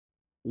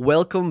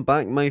Welcome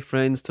back, my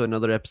friends, to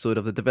another episode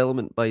of the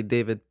Development by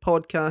David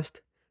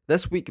podcast.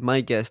 This week, my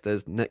guest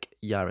is Nick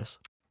Yarris.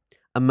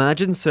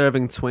 Imagine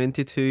serving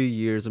 22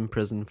 years in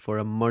prison for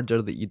a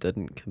murder that you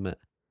didn't commit.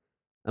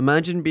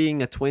 Imagine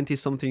being a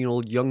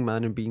 20-something-year-old young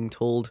man and being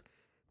told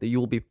that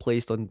you will be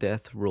placed on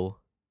death row.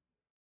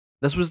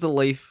 This was the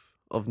life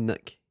of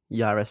Nick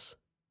Yarris.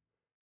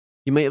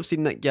 You might have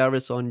seen Nick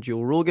Yarris on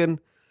Joe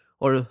Rogan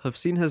or have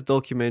seen his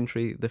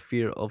documentary, The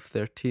Fear of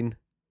 13.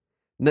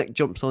 Nick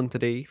jumps on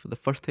today for the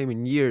first time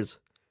in years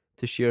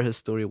to share his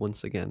story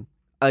once again.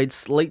 I'd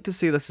like to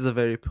say this is a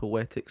very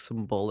poetic,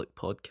 symbolic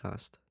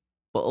podcast,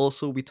 but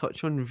also we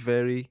touch on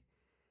very,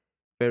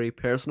 very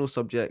personal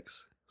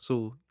subjects,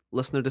 so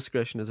listener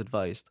discretion is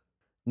advised.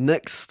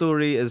 Nick's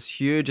story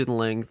is huge in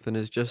length and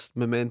is just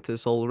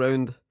momentous all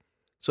around,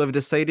 so I've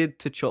decided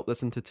to chop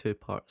this into two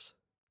parts.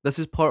 This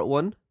is part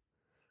one.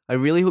 I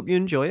really hope you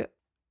enjoy it,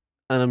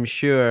 and I'm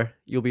sure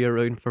you'll be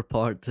around for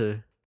part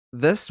two.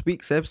 This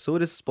week's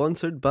episode is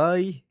sponsored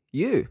by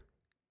you.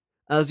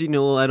 As you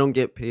know, I don't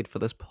get paid for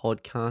this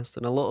podcast,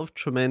 and a lot of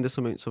tremendous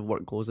amounts of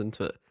work goes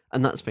into it,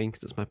 and that's fine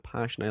because it's my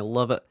passion. I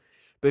love it.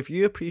 But if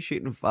you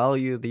appreciate and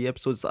value the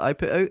episodes that I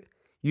put out,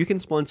 you can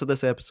sponsor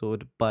this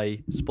episode by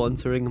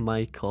sponsoring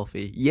my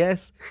coffee.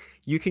 Yes,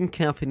 you can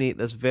caffeinate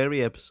this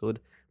very episode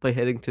by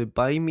heading to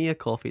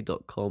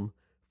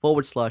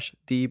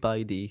buymeacoffee.com/D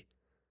by D.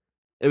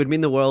 It would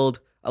mean the world.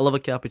 I love a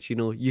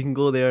cappuccino. You can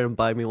go there and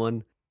buy me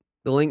one.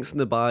 The link's in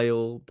the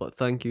bio, but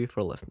thank you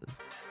for listening.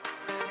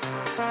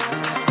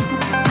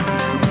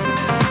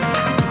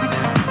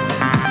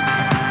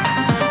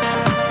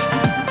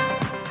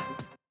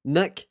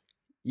 Nick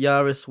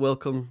Yarris,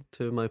 welcome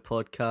to my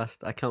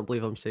podcast. I can't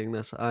believe I'm saying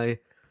this. I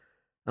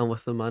am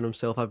with the man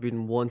himself. I've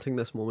been wanting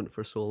this moment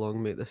for so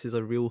long, mate. This is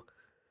a real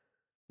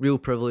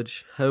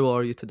privilege. How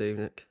are you today,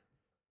 Nick?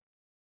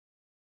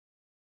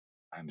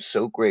 I'm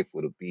so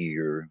grateful to be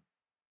here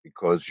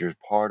because you're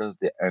part of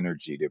the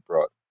energy that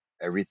brought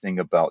everything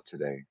about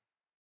today.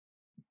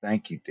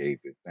 Thank you,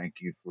 David.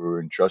 Thank you for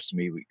entrusting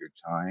me with your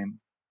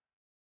time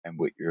and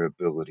with your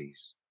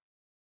abilities.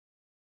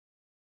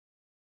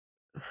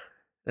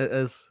 It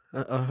is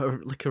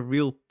like a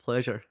real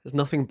pleasure. It's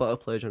nothing but a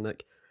pleasure,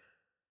 Nick.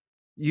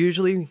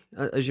 Usually,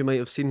 as you might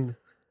have seen,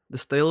 the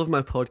style of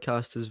my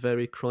podcast is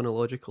very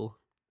chronological.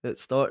 It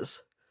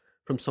starts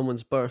from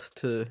someone's birth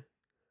to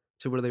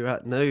where they're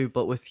at now,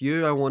 but with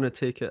you, I want to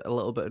take it a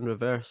little bit in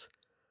reverse.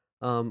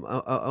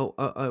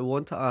 I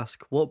want to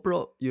ask, what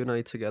brought you and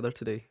I together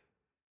today?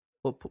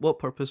 What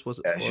purpose was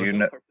it As for? you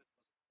know,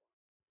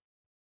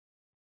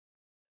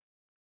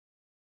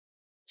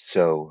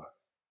 so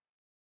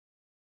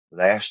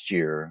last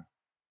year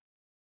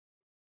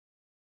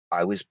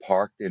I was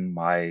parked in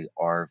my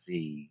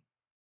RV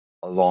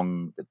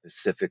along the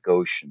Pacific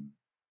Ocean,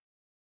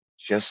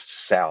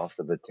 just south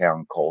of a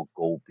town called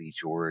Gold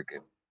Beach,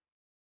 Oregon.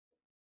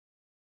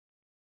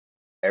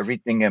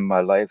 Everything in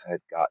my life had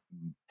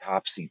gotten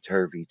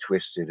topsy-turvy,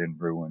 twisted, and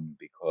ruined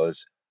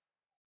because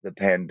the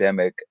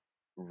pandemic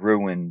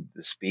ruined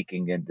the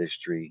speaking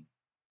industry.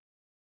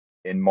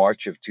 In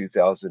March of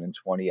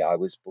 2020, I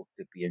was booked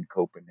to be in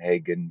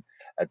Copenhagen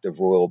at the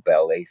Royal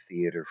Ballet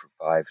Theatre for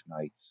 5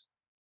 nights.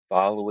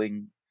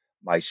 Following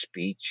my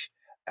speech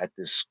at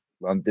this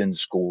London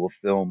School of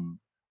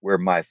Film, where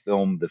my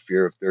film, The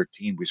Fear of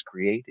 13, was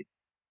created,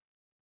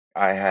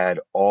 I had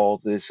all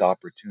this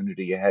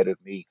opportunity ahead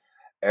of me.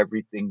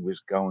 Everything was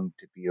going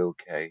to be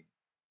okay.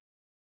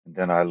 And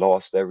then I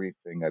lost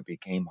everything. I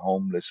became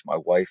homeless. My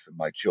wife and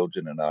my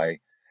children and I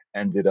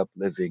ended up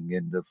living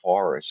in the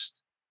forest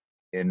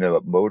in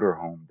a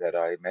motorhome that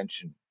I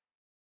mentioned.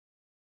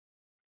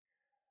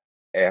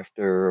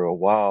 After a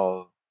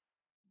while,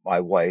 my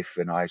wife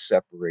and I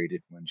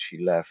separated when she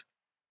left.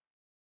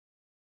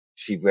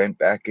 She went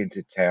back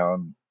into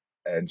town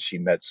and she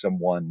met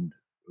someone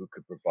who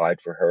could provide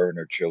for her and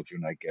her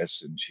children, I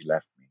guess, and she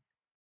left me.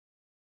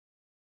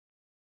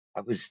 I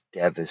was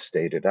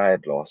devastated. I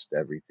had lost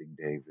everything,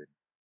 David.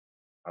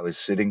 I was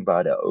sitting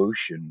by the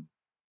ocean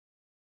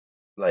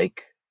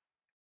like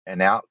an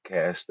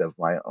outcast of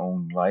my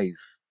own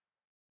life,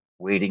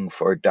 waiting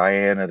for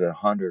Diana the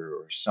Hunter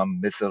or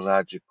some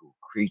mythological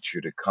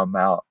creature to come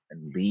out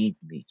and lead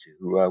me to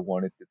who I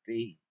wanted to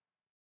be.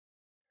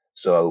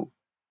 So,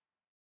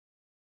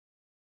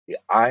 the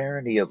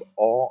irony of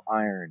all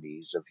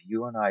ironies of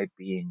you and I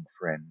being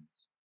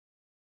friends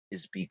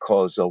is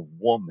because a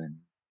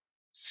woman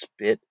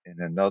spit in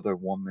another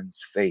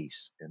woman's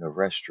face in a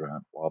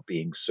restaurant while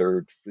being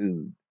served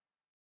food.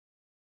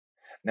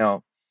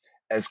 Now,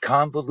 as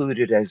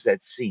convoluted as that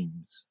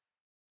seems,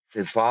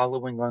 the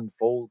following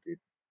unfolded.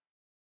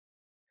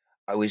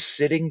 I was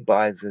sitting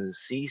by the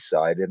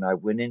seaside and I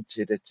went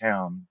into the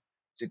town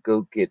to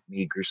go get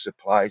meager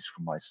supplies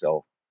for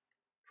myself,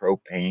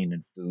 propane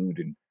and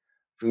food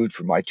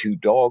for my two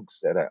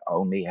dogs that I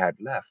only had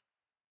left.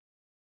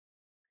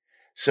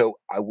 So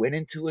I went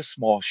into a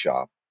small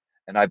shop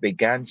and I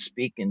began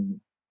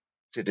speaking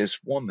to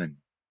this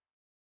woman.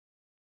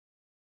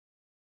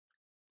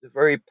 It's a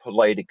very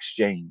polite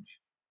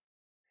exchange.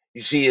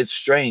 You see, it's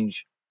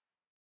strange.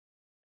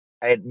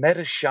 I had met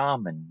a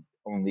shaman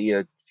only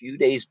a few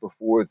days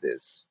before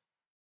this,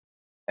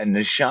 and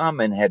the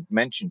shaman had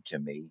mentioned to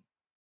me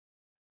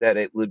that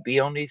it would be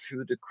only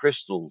through the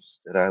crystals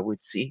that I would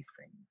see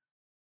things.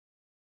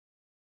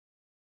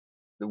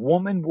 The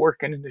woman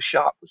working in the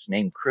shop was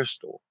named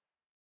Crystal.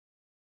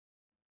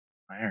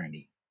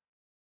 Irony.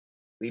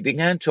 We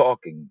began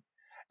talking,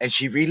 and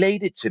she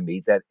related to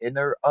me that in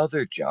her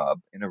other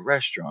job in a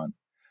restaurant,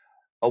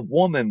 a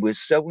woman was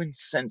so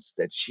incensed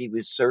that she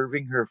was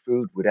serving her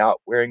food without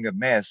wearing a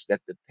mask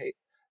that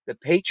the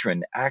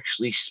patron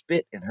actually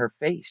spit in her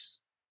face.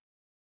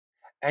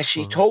 As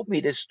she Wow. told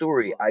me this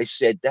story, I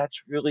said,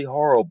 "That's really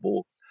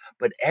horrible.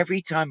 But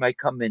every time I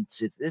come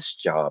into this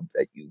job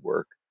that you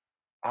work,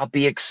 I'll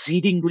be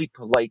exceedingly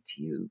polite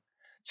to you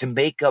to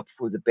make up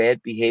for the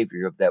bad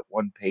behavior of that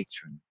one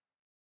patron."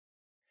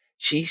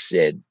 She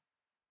said,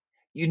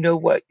 "You know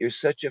what? You're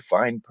such a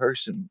fine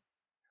person.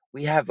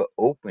 We have an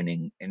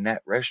opening in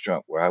that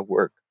restaurant where I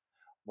work.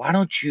 Why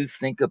don't you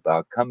think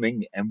about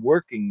coming and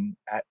working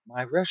at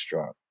my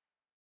restaurant?"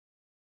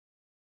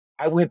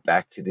 I went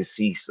back to the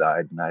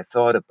seaside and I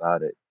thought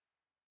about it.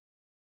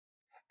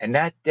 And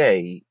that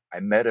day,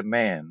 I met a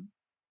man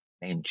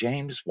named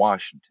James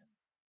Washington.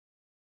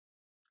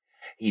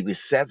 He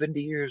was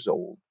 70 years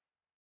old.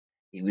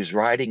 He was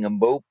riding a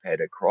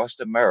moped across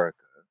America,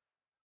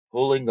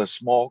 pulling a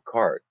small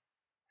cart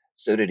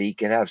so that he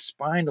could have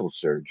spinal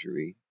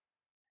surgery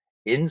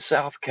in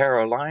South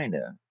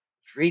Carolina,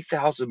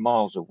 3,000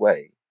 miles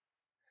away,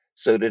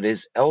 so that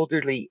his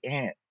elderly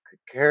aunt could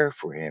care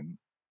for him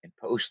in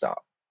post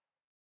op.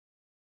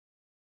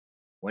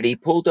 When he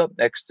pulled up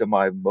next to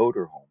my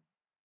motorhome,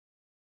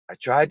 I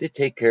tried to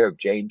take care of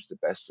James the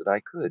best that I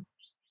could,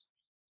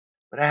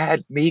 but I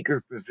had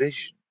meager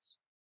provisions.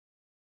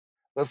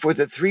 But for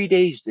the 3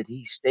 days that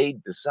he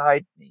stayed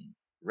beside me,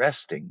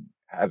 resting,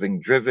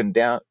 having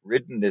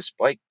ridden this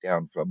bike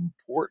down from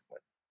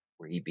Portland,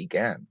 where he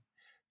began,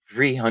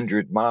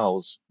 300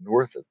 miles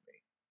north of me,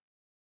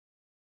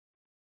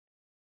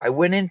 I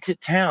went into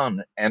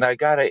town and I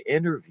got an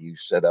interview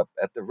set up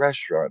at the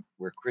restaurant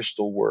where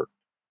Crystal worked.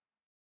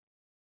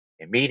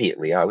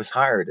 Immediately, I was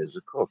hired as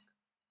a cook.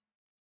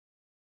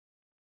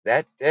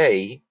 That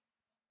day,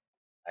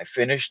 I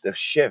finished the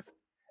shift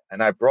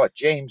and I brought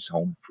James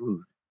home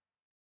food.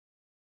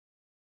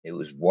 It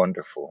was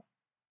wonderful.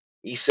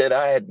 He said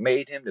I had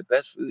made him the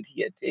best food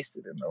he had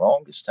tasted in the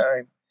longest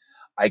time.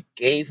 I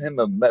gave him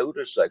a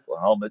motorcycle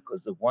helmet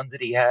because the one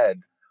that he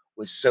had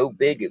was so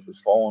big it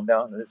was falling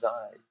down in his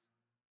eyes.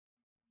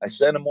 I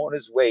sent him on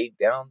his way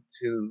down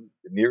to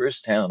the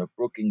nearest town of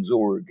Brookings,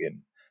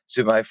 Oregon,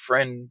 to my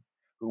friend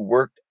who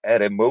worked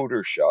at a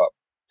motor shop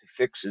to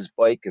fix his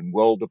bike and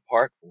weld a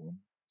part for him,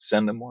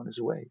 send him on his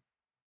way.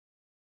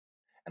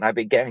 And I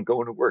began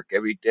going to work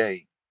every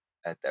day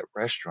at that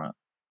restaurant.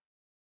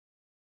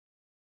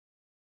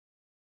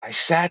 I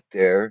sat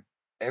there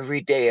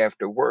every day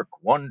after work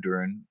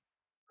wondering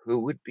who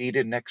would be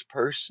the next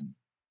person.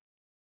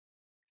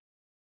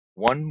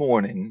 One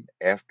morning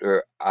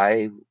after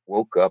I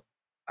woke up,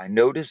 I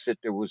noticed that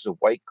there was a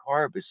white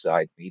car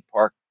beside me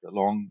parked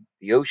along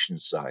the ocean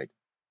side,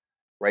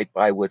 right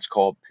by what's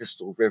called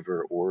Pistol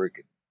River,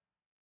 Oregon.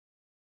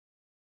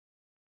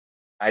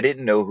 I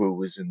didn't know who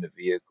was in the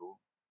vehicle.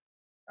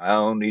 I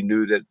only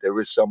knew that there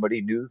was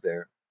somebody new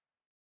there,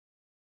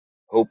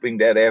 hoping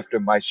that after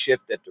my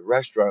shift at the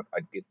restaurant,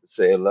 I'd get to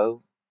say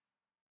hello.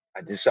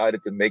 I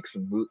decided to make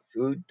some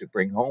food to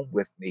bring home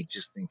with me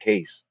just in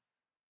case.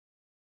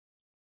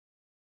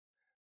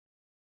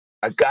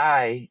 A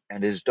guy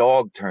and his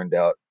dog turned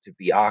out to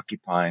be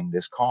occupying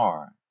this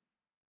car.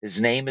 His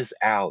name is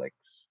Alex.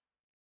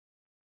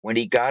 When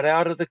he got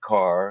out of the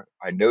car,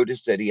 I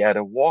noticed that he had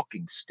a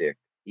walking stick,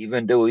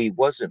 even though he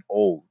wasn't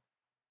old,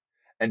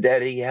 and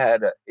that he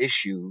had an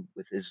issue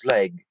with his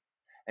leg,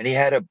 and he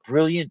had a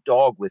brilliant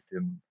dog with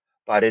him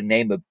by the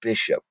name of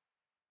Bishop.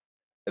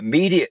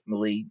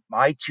 Immediately,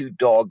 my two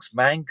dogs,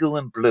 Mango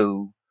and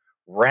Blue,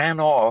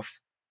 ran off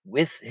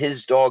with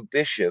his dog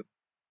Bishop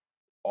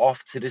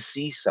off to the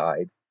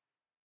seaside,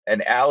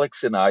 and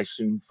Alex and I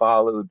soon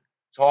followed,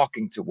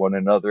 talking to one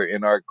another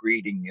in our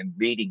greeting and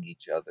meeting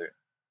each other.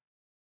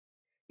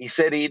 He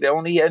said he'd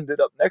only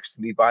ended up next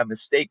to me by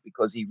mistake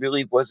because he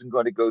really wasn't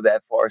going to go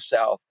that far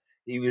south.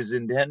 He was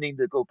intending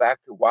to go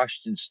back to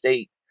Washington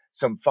State,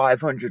 some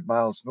 500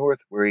 miles north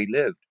where he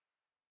lived.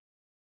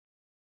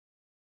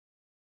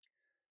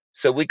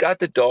 So we got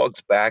the dogs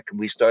back and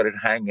we started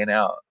hanging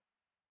out.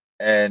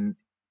 And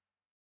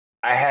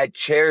I had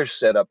chairs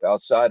set up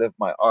outside of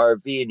my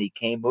RV, and he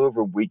came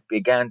over. We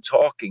began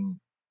talking,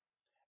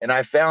 and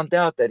I found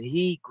out that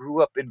he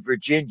grew up in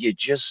Virginia,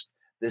 just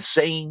the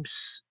same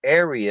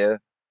area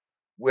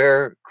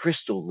where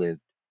Crystal lived.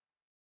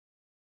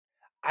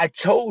 I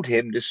told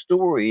him the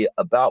story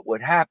about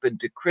what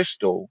happened to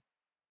Crystal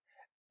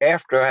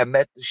after I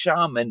met the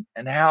shaman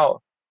and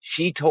how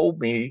she told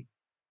me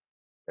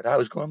that I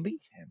was going to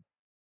meet him.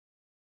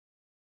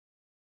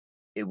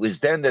 It was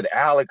then that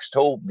Alex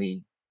told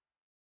me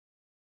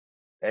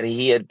that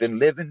he had been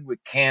living with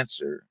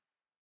cancer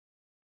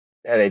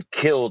that had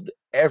killed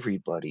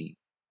everybody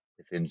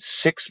within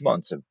 6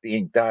 months of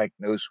being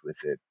diagnosed with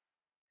it,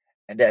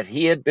 and that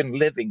he had been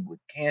living with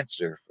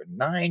cancer for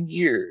 9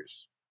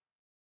 years.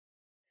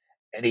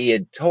 And he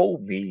had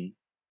told me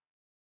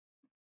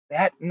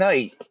that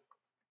night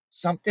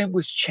something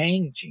was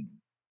changing.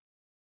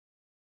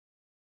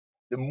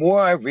 The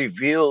more I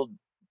revealed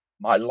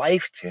my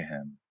life to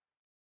him,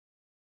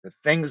 the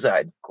things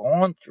I'd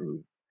gone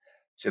through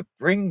to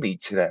bring me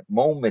to that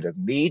moment of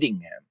meeting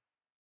him,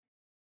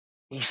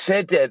 he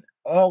said that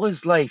all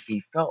his life he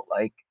felt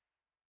like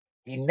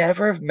he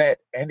never met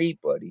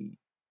anybody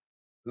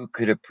who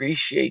could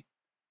appreciate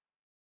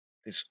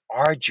this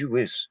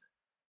arduous,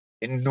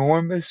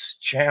 enormous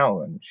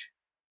challenge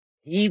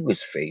he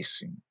was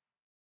facing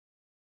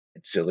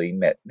until he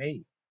met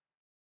me.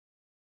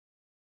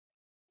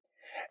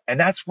 And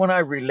that's when I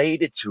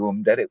related to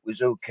him that it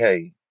was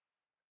okay,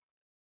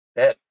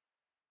 that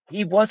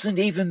he wasn't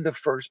even the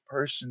first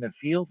person to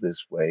feel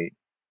this way,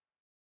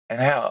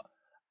 and how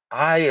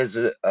I, as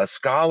a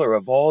scholar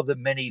of all the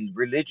many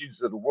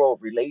religions of the world,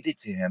 related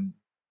to him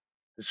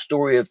the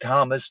story of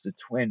Thomas the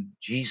twin,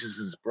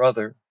 Jesus'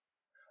 brother,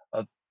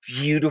 a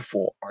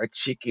beautiful,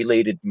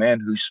 articulated man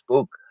who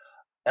spoke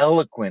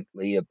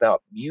eloquently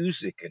about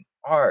music and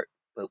art,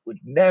 but would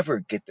never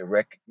get the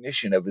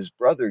recognition of his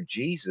brother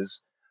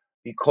Jesus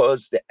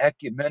because the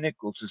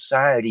ecumenical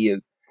society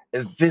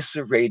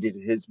eviscerated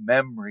his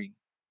memory.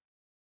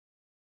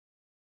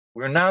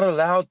 We're not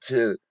allowed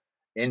to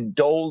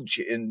indulge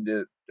in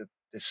the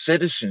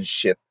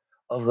citizenship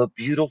of a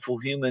beautiful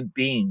human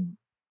being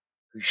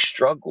who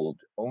struggled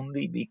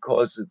only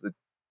because of the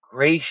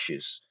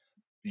gracious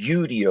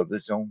beauty of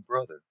his own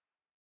brother.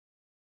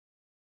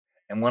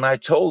 And when I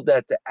told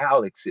that to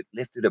Alex, it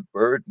lifted a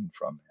burden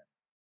from him.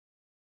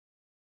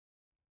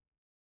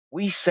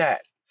 We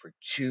sat for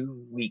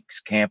 2 weeks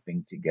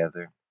camping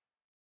together.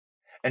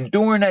 And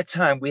during that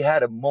time, we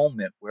had a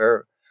moment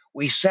where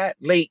we sat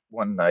late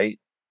one night,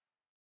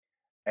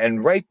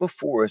 and right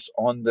before us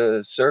on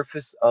the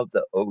surface of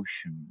the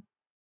ocean,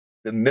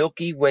 the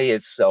Milky Way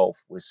itself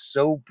was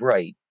so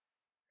bright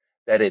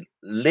that it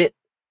lit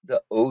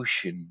the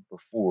ocean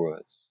before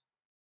us.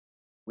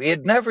 We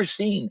had never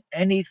seen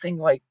anything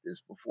like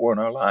this before in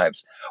our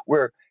lives,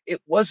 where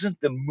it wasn't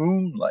the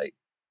moonlight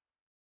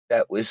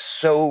that was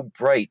so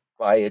bright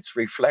by its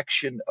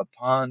reflection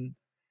upon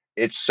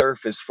its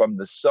surface from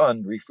the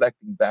sun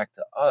reflecting back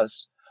to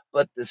us,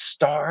 but the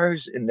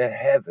stars in the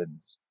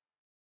heavens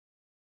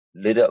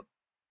lit up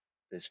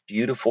this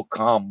beautiful,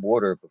 calm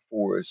water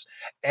before us.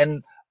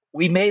 And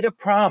we made a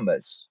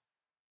promise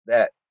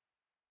that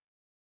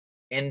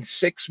in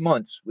 6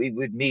 months we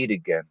would meet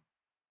again.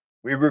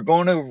 We were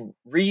going to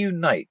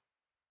reunite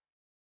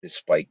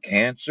despite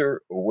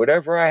cancer or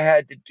whatever I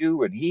had to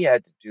do and he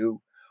had to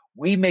do.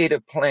 We made a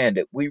plan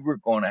that we were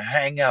going to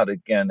hang out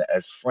again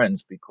as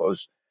friends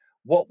because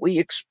what we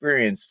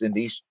experienced in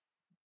these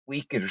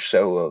week or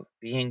so of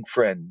being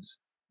friends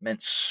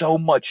meant so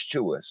much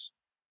to us.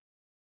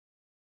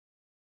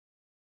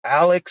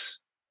 Alex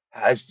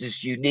has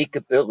this unique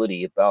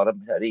ability about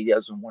him that he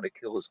doesn't want to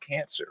kill his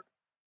cancer.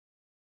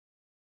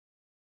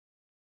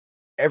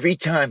 Every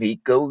time he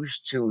goes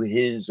to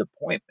his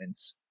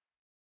appointments,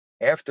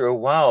 after a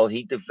while,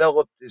 he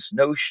developed this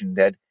notion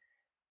that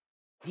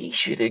he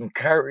should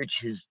encourage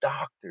his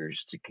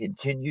doctors to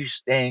continue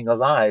staying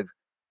alive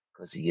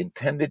because he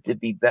intended to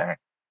be back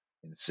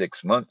in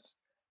 6 months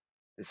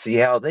to see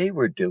how they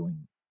were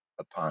doing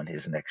upon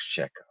his next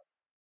checkup.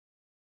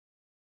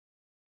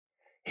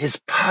 His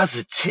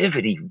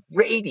positivity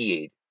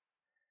radiated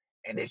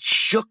and it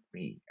shook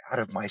me out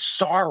of my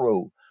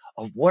sorrow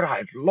of what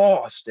I'd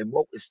lost and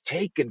what was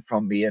taken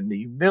from me and the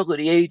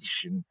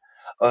humiliation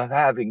of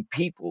having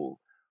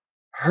people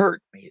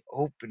hurt me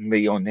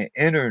openly on the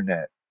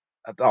internet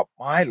about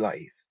my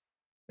life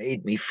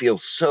made me feel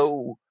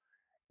so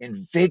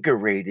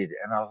invigorated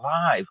and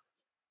alive.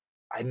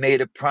 I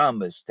made a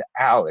promise to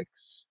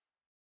Alex.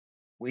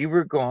 We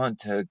were going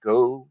to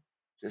go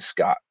to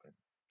Scotland,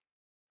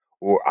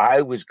 or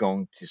I was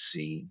going to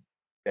see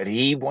that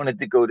he wanted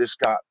to go to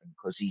Scotland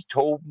because he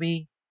told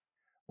me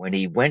when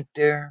he went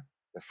there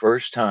the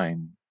first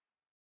time,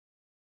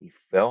 he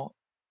felt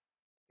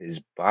his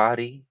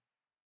body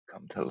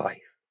come to life.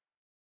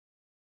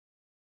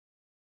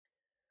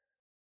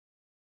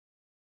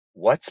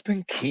 What's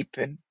been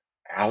keeping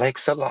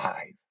Alex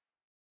alive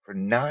for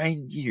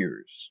 9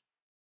 years,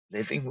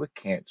 living with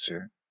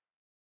cancer,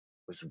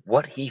 was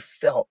what he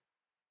felt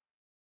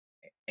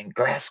in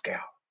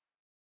Glasgow.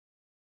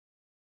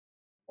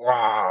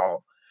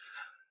 Wow.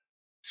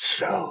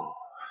 So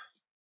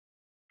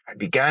I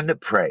began to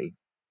pray.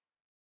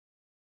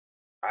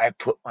 I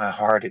put my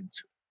heart into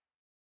it.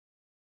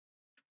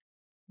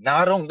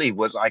 Not only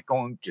was I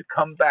going to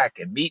come back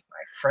and meet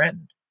my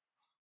friend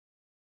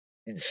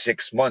in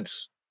 6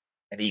 months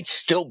and he'd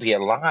still be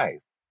alive,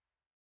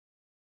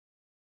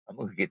 I'm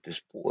going to get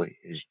this boy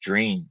his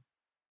dream.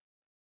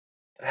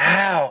 But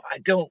how?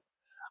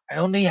 I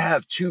only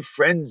have two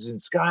friends in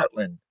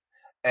Scotland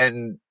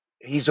and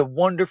he's a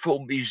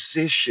wonderful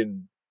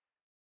musician.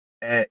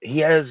 He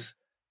has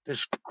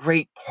this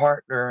great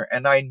partner,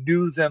 and I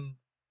knew them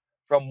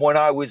from when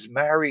I was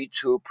married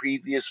to a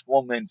previous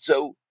woman.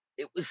 So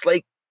it was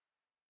like,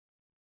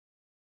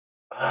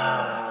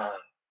 ah,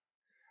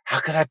 how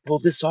could I pull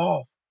this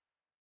off?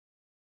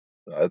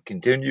 I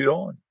continued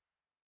on.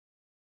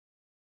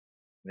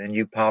 Then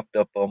you popped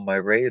up on my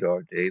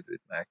radar, David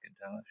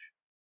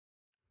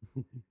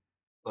McIntosh.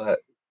 But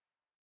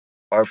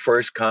our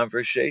first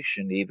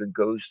conversation even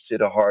goes to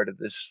the heart of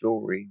this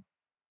story.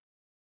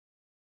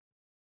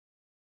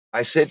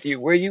 I said to you,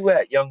 "Where you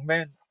at, young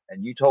man?"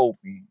 And you told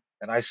me.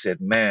 And I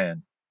said,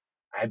 "Man,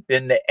 I've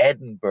been to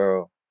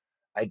Edinburgh.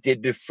 I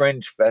did the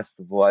Fringe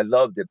Festival. I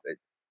loved it. But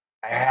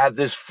I have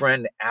this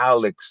friend,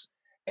 Alex,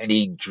 and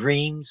he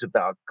dreams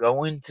about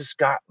going to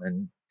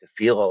Scotland to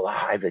feel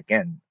alive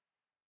again."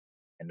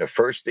 And the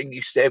first thing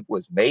you said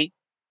was, "Mate,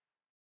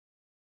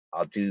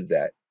 I'll do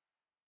that.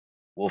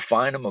 We'll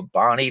find him a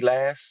bonny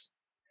lass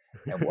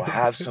and we'll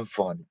have some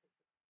fun."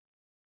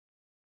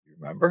 You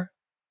remember?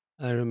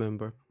 I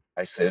remember.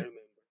 I said,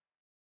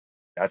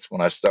 "That's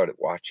when I started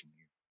watching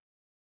you.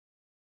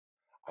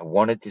 I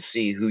wanted to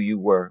see who you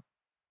were.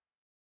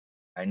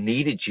 I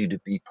needed you to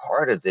be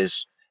part of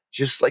this,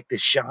 just like the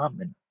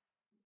shaman,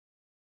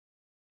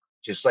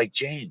 just like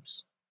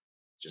James,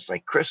 just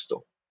like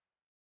Crystal.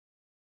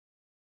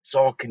 It's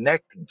all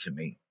connecting to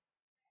me.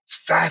 It's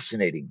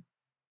fascinating."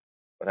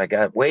 But I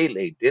got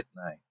waylaid, didn't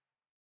I?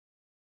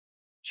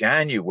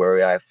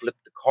 January, I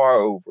flipped the car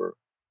over,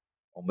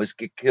 almost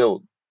get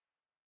killed.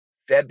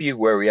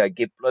 February, I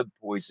get blood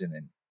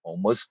poisoning,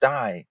 almost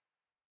die.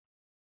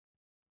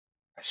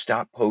 I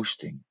stopped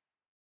posting.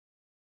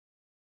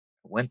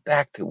 I went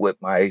back to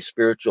what my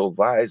spiritual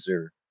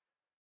advisor,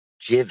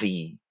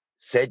 Jivy,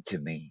 said to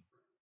me.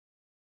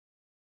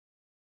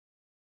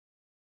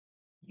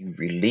 You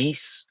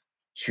release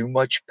too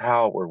much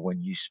power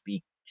when you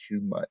speak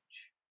too much.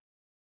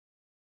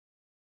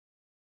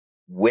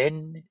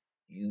 When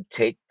you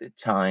take the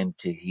time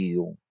to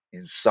heal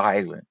in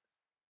silence,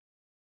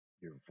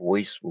 your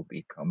voice will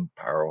become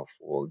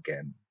powerful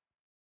again.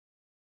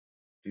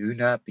 Do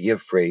not be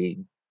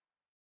afraid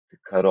to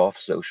cut off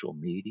social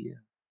media,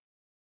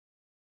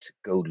 to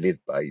go live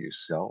by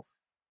yourself,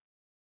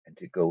 and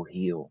to go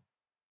heal.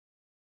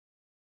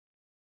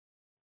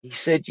 He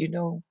said,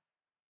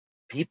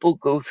 people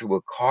go through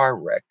a car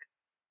wreck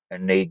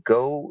and they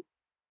go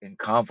in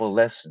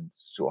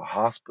convalescence to a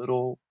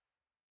hospital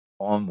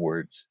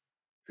onwards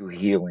through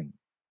healing.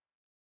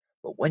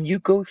 But when you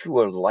go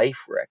through a life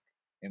wreck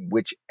in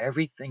which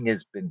everything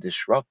has been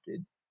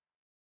disrupted,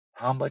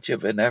 how much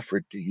of an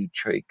effort do you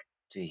take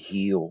to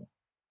heal?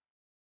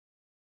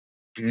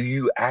 Do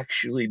you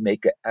actually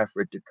make an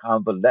effort to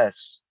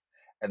convalesce?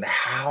 And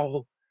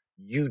how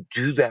you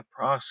do that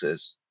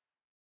process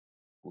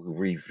will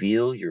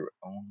reveal your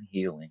own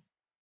healing.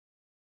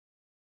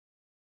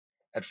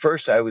 At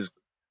first, I was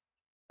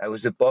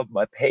above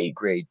my pay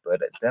grade, but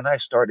then I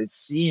started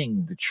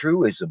seeing the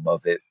truism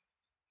of it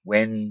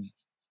when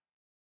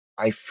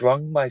I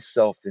flung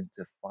myself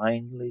into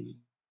finally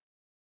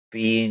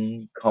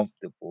being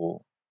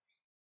comfortable,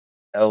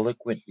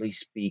 eloquently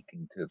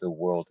speaking to the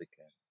world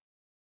again.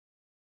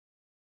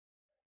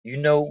 You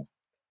know,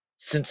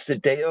 since the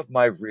day of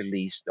my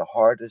release, the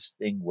hardest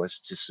thing was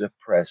to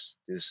suppress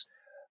this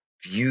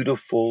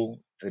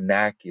beautiful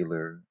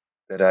vernacular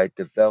that I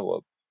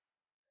developed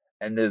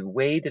and the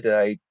way that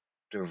I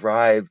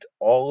derived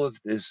all of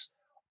this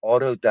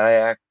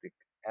autodidactic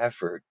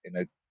effort in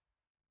a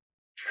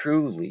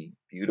truly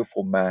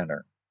beautiful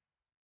manner.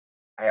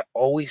 I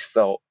always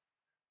felt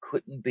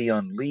couldn't be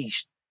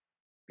unleashed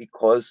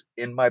because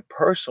in my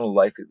personal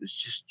life it was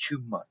just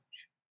too much.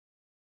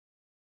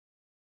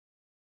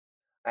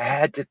 I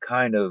had to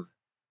kind of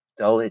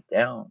dull it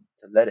down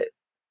to let it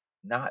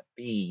not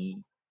be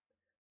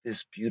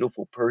this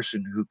beautiful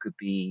person who could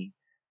be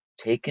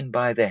taken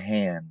by the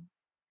hand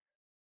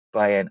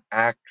by an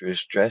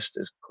actress dressed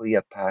as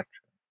Cleopatra,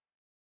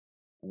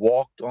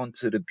 walked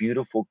onto the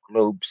beautiful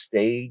Globe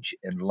stage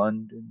in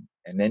London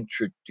and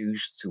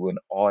introduced to an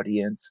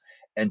audience,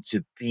 and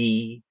to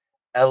be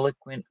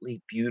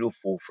eloquently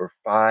beautiful for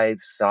 5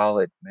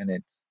 solid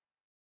minutes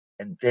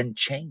and then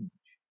change.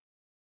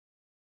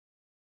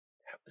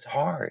 That was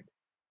hard.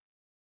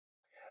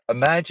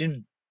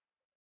 Imagine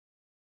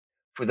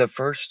for the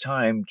first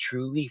time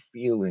truly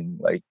feeling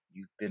like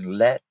you've been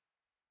let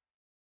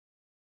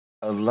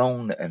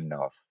alone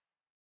enough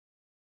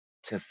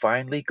to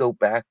finally go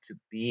back to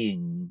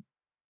being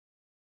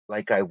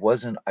like I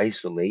was in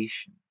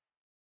isolation,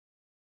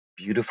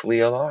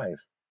 beautifully alive.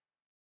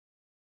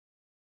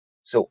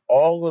 So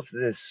all of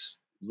this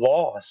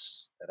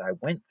loss that I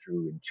went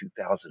through in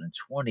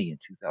 2020 and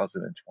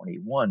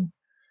 2021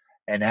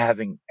 and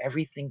having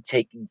everything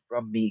taken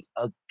from me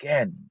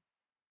again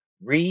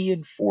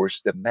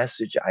reinforced the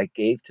message I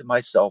gave to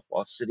myself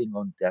while sitting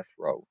on death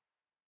row.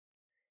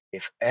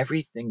 If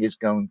everything is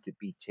going to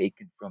be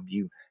taken from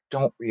you,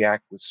 don't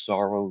react with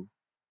sorrow.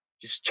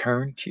 Just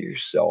turn to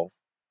yourself,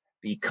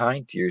 be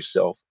kind to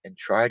yourself, and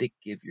try to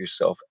give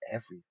yourself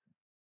everything.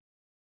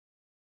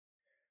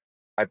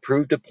 I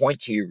proved a point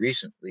to you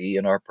recently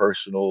in our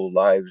personal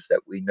lives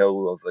that we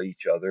know of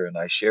each other, and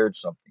I shared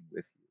something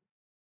with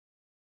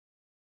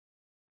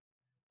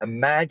you.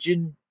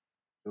 Imagine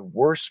the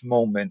worst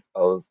moment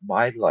of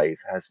my life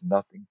has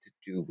nothing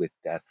to do with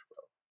death.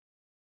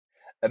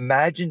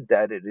 Imagine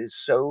that it is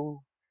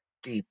so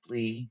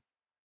deeply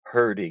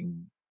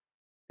hurting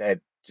that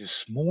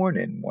this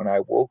morning when I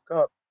woke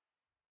up,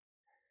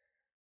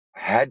 I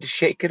had to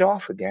shake it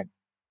off again.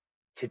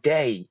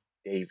 Today,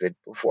 David,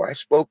 before I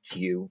spoke to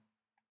you,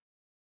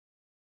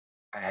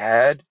 I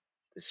had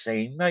the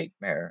same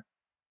nightmare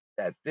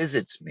that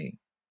visits me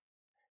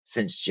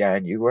since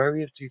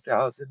January of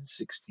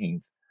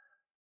 2016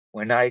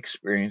 when I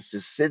experienced the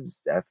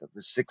SIDS death of a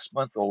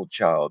 6-month-old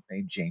child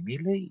named Jamie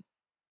Lee.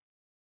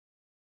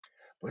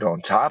 But on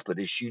top of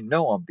this,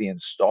 I'm being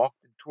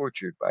stalked and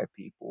tortured by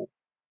people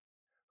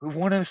who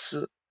want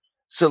to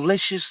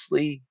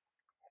solicitously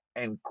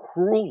and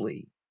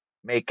cruelly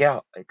make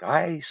out like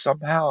I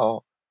somehow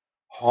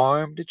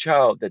harmed a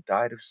child that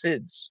died of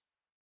SIDS,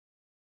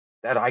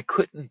 that I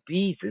couldn't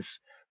be this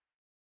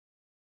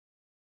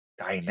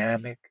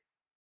dynamic,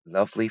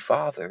 lovely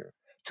father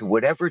to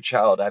whatever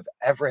child I've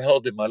ever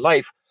held in my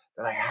life,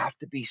 that I have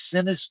to be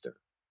sinister.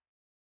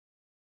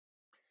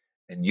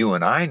 And you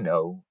and I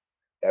know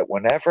that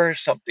whenever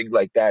something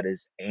like that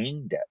is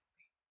aimed at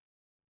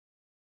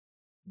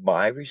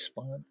my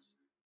response,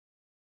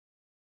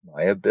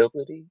 my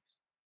abilities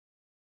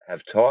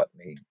have taught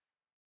me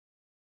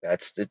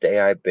that's the day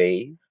I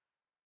bathe,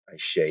 I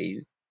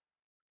shave,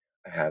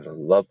 I have a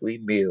lovely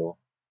meal,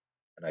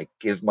 and I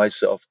give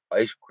myself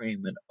ice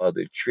cream and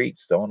other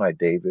treats, don't I,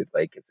 David?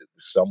 Like if it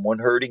was someone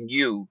hurting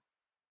you,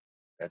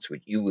 that's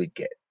what you would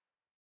get.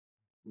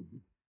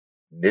 Mhm.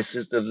 This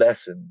is the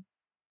lesson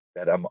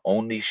that I'm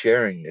only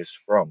sharing this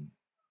from.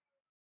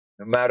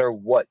 No matter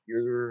what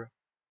your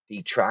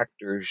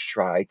detractors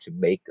try to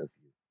make of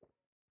you,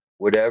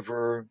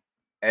 whatever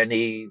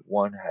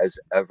anyone has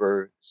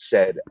ever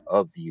said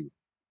of you,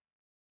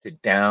 to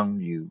down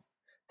you,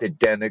 to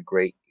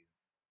denigrate you,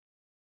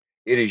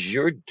 it is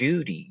your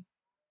duty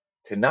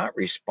to not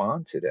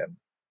respond to them,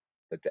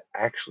 but to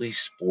actually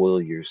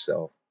spoil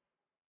yourself,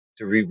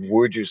 to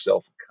reward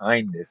yourself with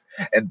kindness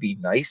and be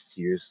nice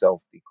to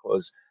yourself,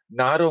 because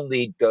not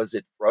only does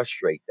it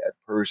frustrate that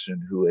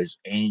person who has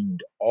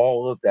aimed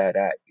all of that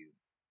at you,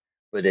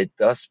 but it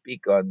thus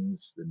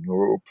begins the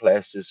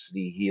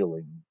neuroplasticity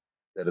healing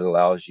that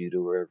allows you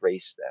to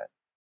erase that.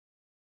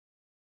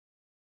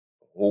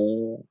 The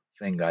whole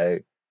thing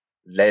I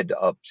led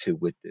up to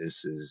with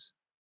this is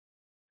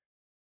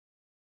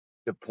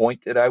the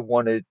point that I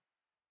wanted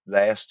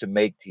last to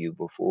make to you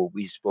before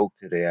we spoke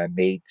today, I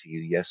made to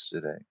you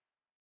yesterday.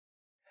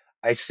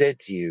 I said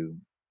to you,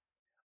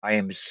 I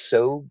am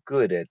so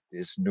good at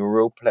this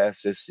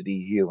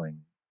neuroplasticity healing.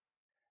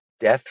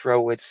 Death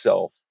row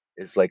itself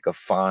is like a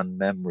fond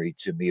memory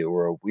to me,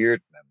 or a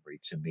weird memory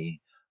to me,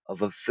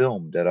 of a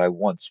film that I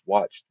once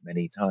watched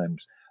many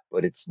times,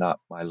 but it's not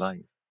my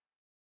life.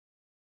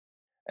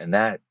 And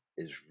that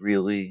is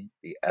really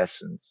the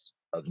essence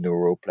of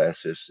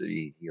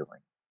neuroplasticity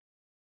healing.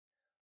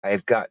 I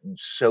have gotten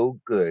so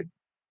good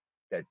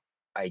that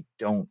I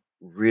don't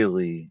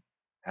really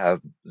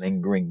have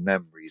lingering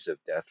memories of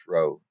death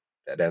row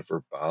that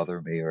ever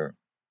bother me, or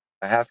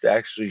I have to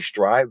actually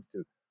strive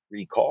to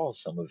recall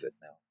some of it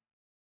now.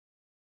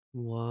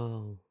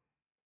 Wow.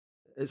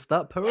 It's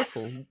that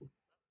powerful. Yes.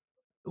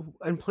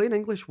 In plain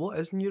English, what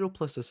is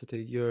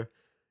neuroplasticity? Your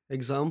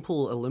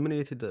example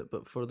illuminated it,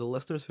 but for the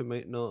listeners who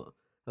might not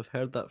have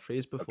heard that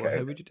phrase before, Okay.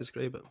 how would you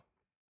describe it?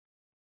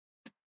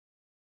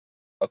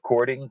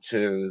 According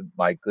to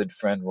my good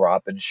friend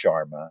Robin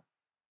Sharma,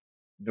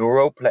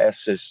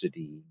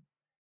 neuroplasticity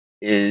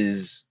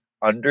is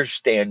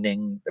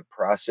understanding the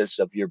process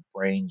of your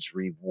brain's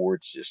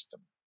reward system.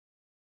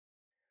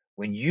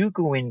 When you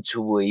go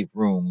into a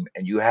room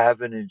and you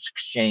have an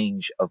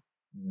exchange of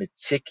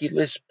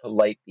meticulous,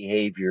 polite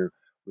behavior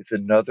with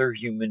another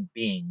human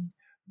being,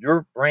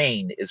 your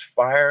brain is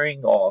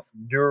firing off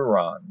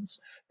neurons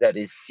that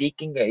is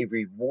seeking a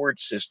reward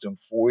system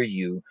for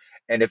you.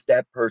 And if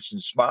that person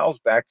smiles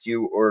back to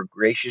you or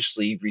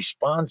graciously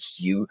responds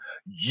to you,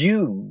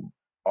 you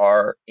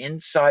are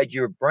inside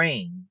your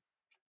brain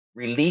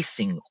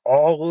releasing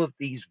all of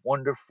these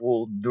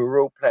wonderful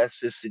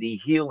neuroplasticity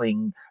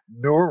healing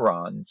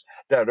neurons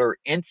that are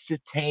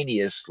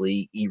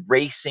instantaneously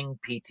erasing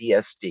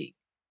PTSD.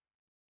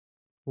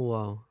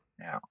 Wow.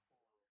 Now,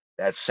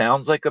 that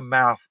sounds like a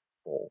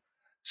mouthful,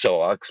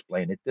 so I'll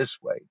explain it this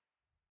way.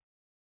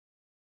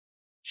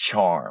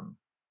 Charm.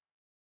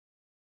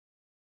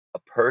 A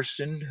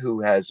person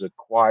who has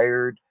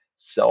acquired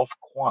self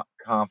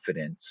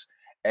confidence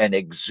and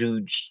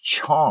exudes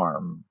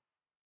charm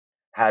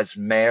has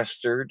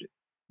mastered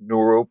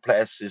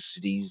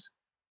neuroplasticity's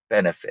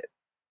benefit.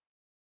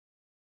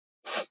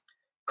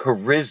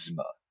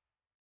 Charisma.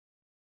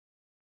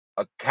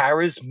 A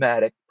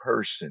charismatic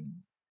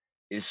person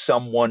is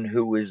someone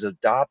who has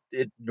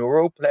adopted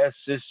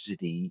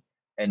neuroplasticity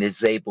and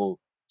is able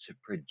to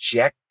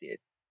project it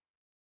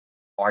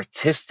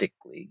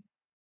artistically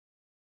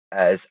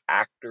as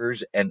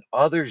actors and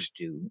others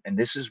do, and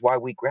this is why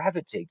we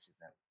gravitate to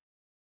them.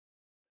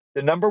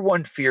 The number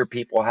one fear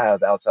people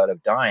have outside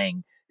of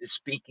dying is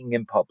speaking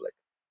in public,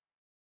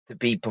 to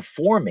be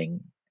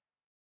performing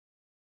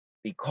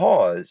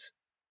because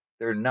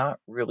they're not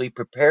really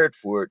prepared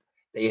for it.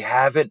 They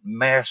haven't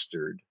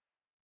mastered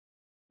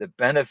the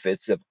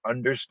benefits of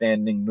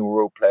understanding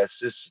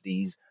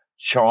neuroplasticity's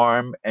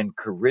charm and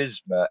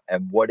charisma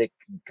and what it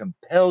can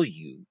compel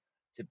you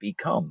to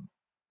become.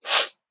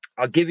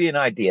 I'll give you an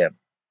idea.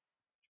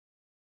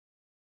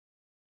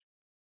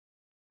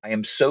 I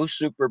am so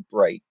super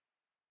bright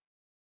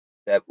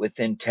that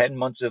within 10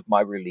 months of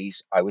my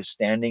release, I was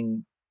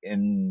standing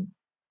in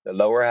the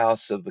lower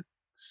house of the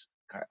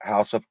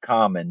House of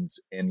Commons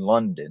in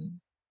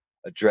London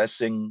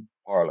addressing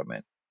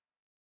Parliament.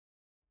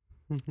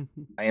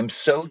 I am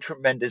so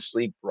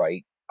tremendously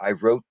bright. I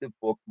wrote the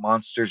book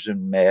Monsters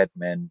and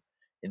Madmen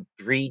in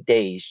 3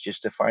 days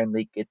just to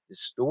finally get the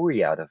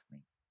story out of me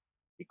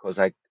because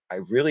I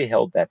really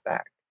held that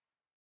back.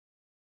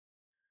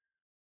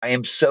 I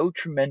am so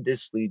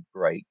tremendously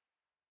bright.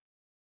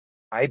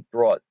 I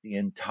brought the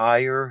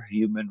entire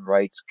Human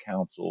Rights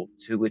Council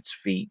to its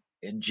feet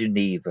in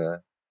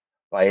Geneva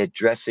by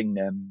addressing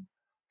them,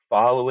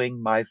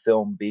 following my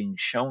film being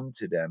shown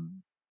to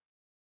them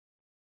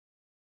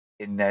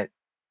in that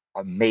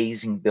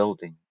amazing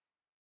building.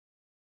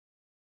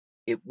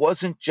 It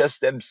wasn't just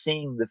them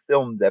seeing the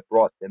film that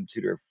brought them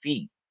to their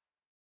feet,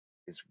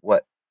 is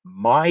what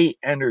my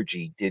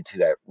energy did to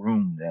that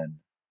room then.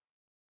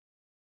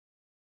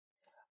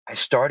 I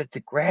started to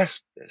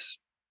grasp this.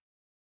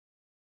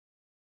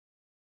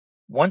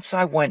 Once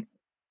I went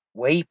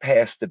way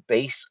past the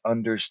base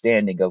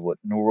understanding of what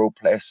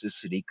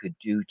neuroplasticity could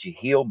do to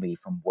heal me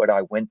from what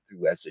I went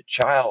through as a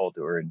child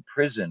or in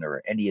prison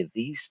or any of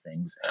these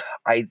things,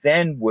 I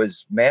then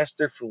was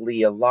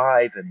masterfully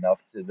alive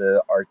enough to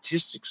the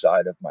artistic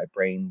side of my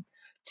brain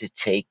to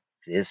take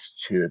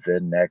this to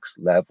the next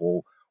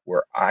level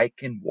where I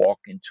can walk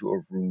into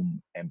a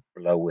room and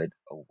blow it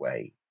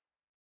away.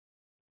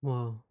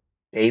 Wow.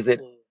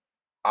 David,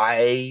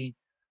 I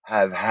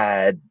have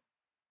had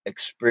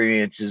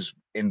experiences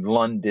in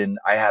London.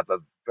 I have a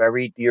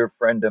very dear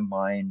friend of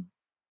mine,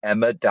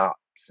 Emma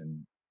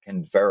Dobson,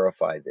 can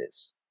verify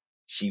this.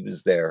 She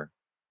was there.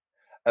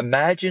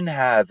 Imagine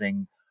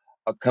having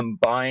a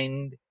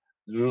combined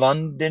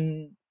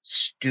London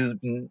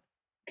student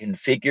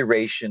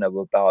configuration of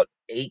about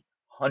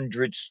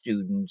 800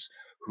 students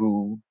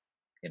who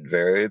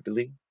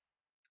invariably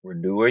were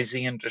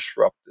noisy and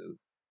disruptive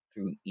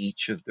through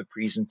each of the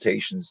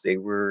presentations they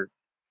were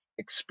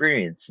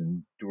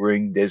experiencing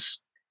during this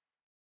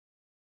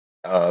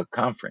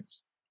conference.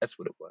 That's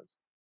what it was.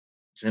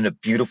 It's in a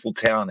beautiful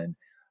town in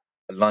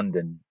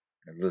London,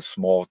 a little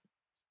small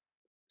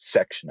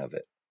section of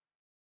it.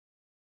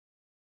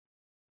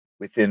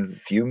 Within a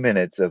few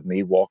minutes of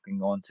me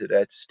walking onto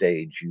that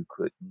stage, you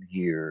couldn't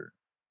hear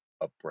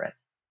a breath.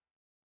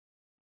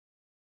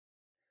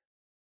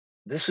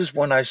 This is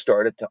when I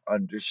started to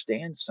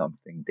understand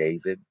something,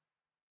 David.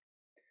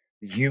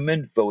 The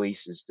human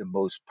voice is the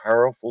most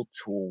powerful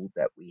tool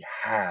that we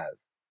have.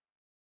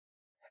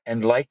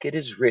 And like it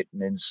is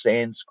written in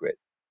Sanskrit,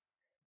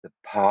 the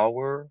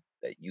power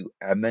that you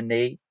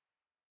emanate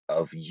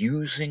of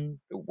using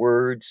the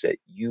words that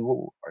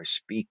you are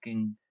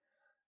speaking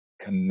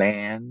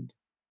command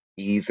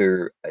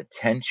either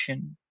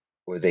attention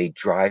or they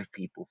drive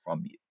people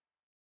from you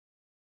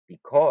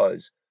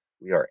because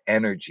we are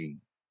energy,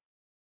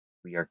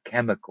 we are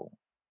chemical.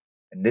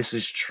 And this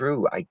is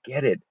true. I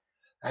get it.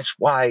 That's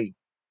why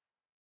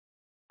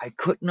I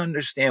couldn't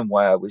understand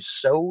why I was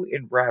so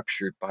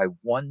enraptured by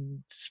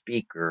one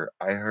speaker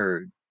I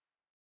heard.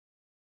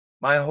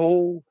 My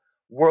whole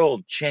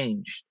world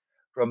changed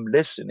from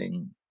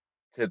listening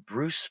to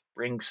Bruce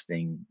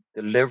Springsteen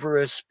deliver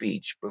a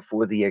speech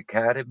before the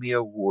Academy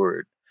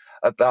Award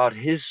about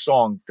his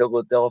song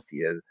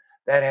Philadelphia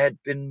that had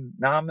been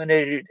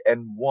nominated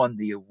and won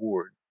the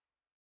award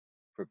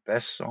for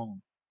Best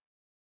Song.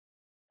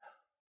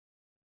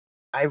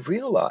 I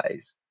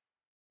realized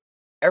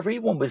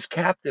everyone was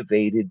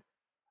captivated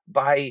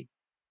by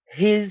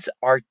his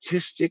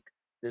artistic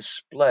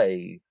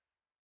display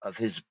of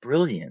his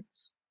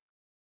brilliance,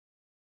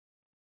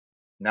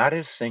 not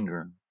as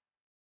singer,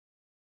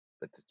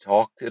 but to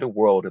talk to the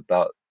world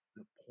about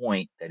the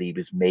point that he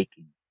was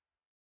making.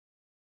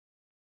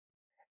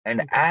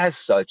 And Okay. as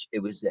such, it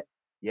was that,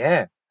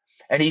 yeah.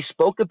 And he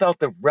spoke about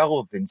the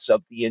relevance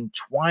of the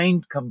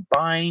entwined,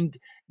 combined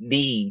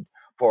need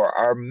for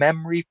our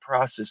memory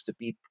process to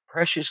be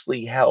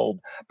preciously held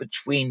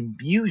between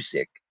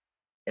music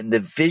and the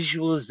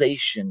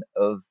visualization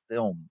of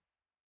film,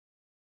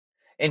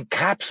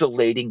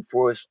 encapsulating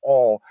for us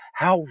all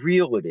how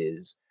real it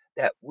is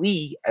that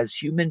we as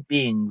human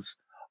beings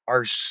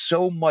are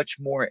so much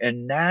more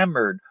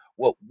enamored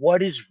with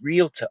what is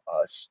real to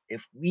us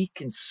if we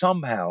can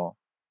somehow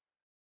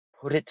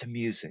put it to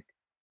music.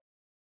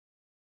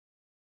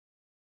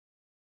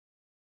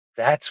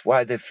 That's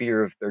why the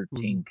fear of Mm.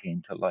 13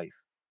 came to life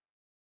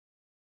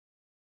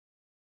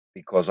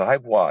because I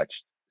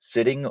watched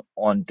sitting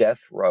on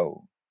death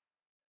row,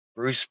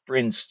 Bruce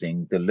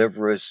Springsteen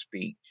deliver a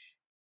speech.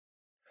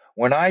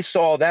 When I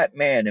saw that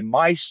man in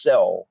my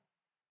cell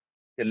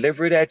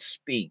deliver that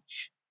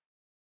speech,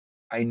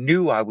 I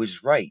knew I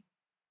was right,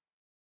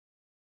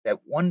 that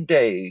one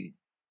day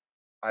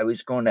I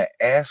was going to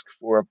ask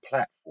for a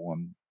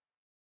platform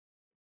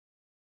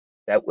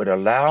that would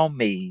allow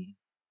me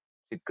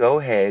to go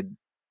ahead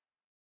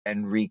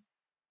and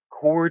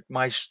record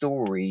my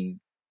story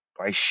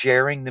by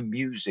sharing the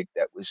music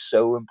that was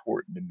so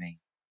important to me.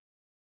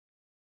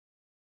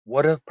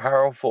 What a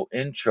powerful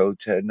intro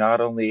to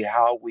not only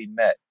how we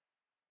met,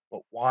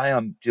 but why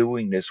I'm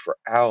doing this for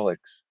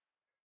Alex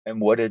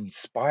and what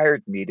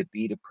inspired me to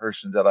be the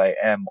person that I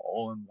am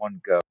all in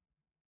one go.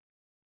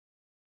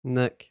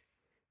 Nick,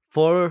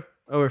 for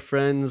our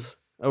friends,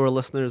 our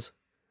listeners,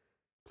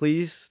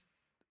 please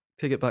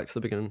take it back to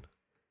the beginning.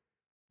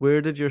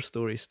 Where did your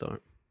story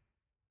start?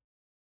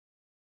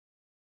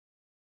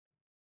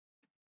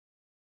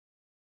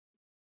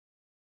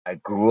 I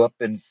grew up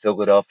in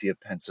Philadelphia,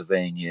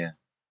 Pennsylvania,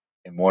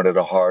 in one of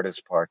the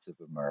hardest parts of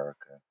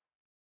America.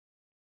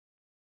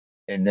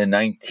 In the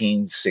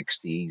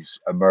 1960s,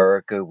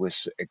 America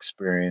was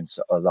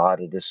experiencing a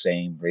lot of the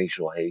same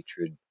racial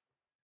hatred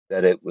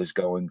that it was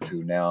going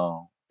through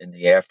now in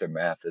the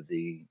aftermath of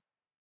the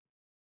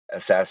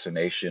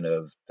assassination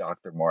of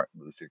Dr.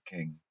 Martin Luther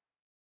King.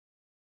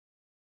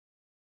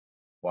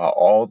 While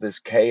all this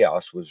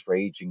chaos was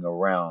raging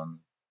around,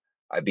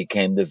 I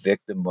became the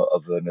victim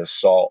of an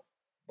assault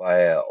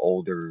by an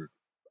older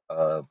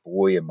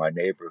boy in my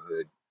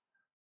neighborhood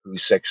who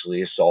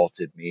sexually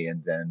assaulted me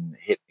and then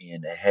hit me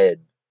in the head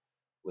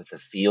with a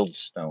field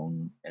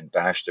stone and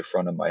bashed the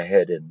front of my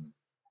head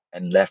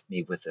and left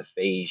me with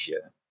aphasia.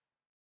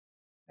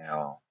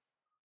 Now,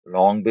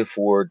 long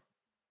before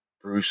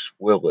Bruce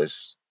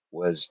Willis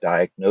was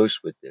diagnosed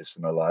with this,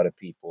 and a lot of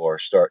people are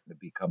starting to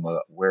become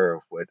aware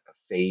of what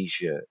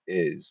aphasia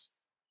is.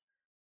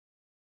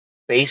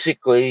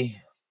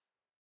 Basically,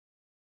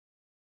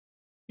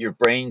 your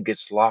brain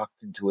gets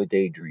locked into a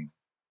daydream.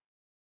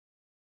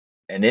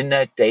 And in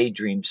that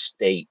daydream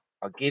state,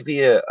 I'll give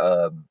you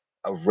a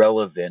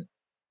relevant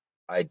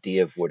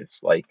idea of what it's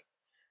like.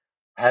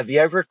 Have you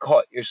ever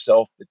caught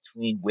yourself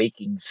between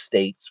waking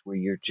states where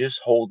you're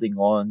just holding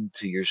on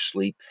to your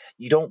sleep?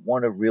 You don't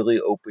want to really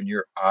open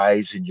your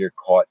eyes and you're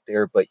caught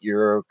there, but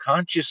you're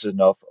conscious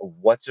enough of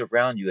what's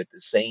around you at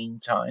the same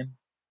time.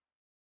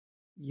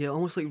 Yeah,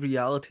 almost like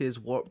reality is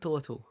warped a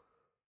little.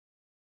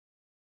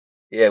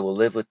 Yeah, we'll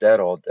live with that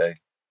all day.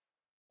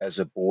 As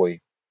a boy,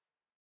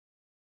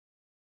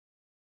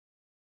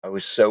 I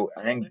was so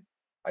angry.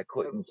 I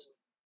couldn't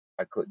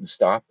I couldn't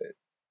stop it.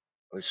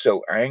 I was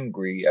so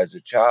angry as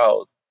a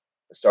child.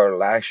 I started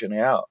lashing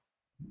out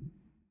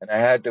and I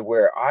had to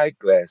wear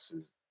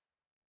eyeglasses.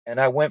 And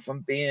I went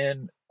from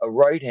being a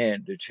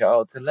right-handed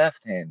child to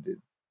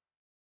left-handed.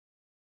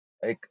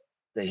 Like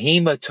the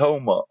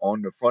hematoma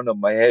on the front of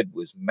my head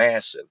was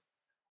massive.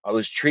 I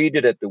was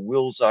treated at the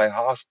Wills Eye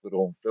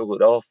Hospital in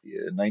Philadelphia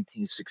in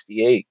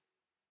 1968.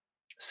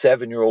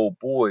 7-year-old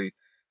boy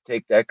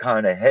take that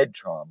kind of head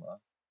trauma.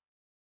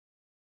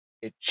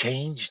 It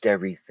changed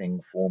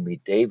everything for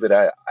me, David.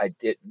 I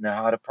didn't know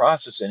how to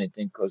process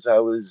anything because I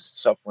was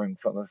suffering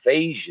from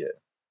aphasia.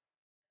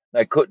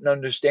 I couldn't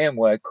understand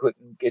why I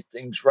couldn't get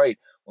things right.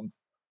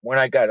 When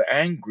I got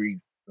angry,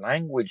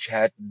 language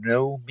had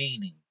no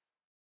meaning.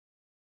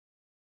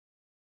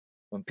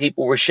 When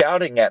people were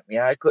shouting at me,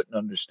 I couldn't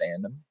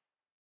understand them.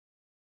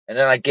 And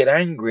then I'd get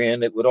angry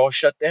and it would all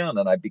shut down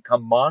and I'd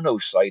become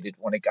mono-sighted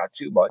when it got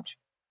too much.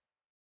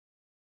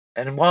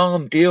 And while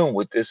I'm dealing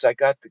with this, I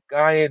got the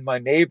guy in my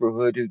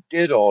neighborhood who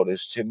did all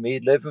this to me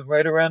living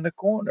right around the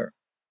corner.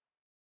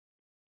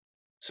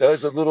 So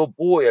as a little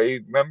boy, I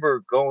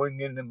remember going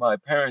into my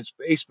parents'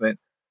 basement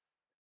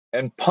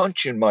and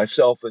punching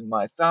myself in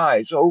my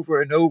thighs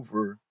over and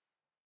over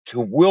to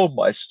will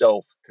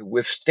myself to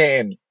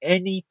withstand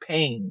any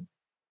pain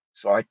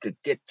so I could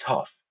get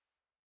tough.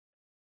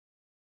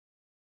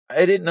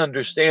 I didn't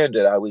understand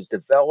that I was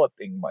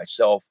developing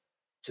myself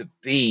to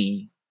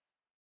be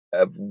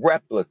a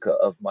replica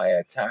of my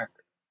attacker.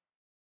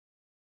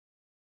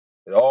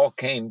 It all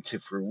came to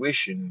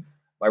fruition,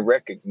 my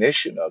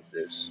recognition of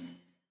this,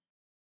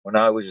 when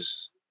I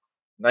was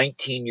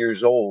 19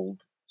 years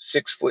old,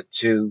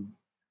 6'2",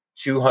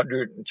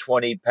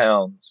 220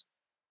 pounds,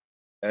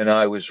 and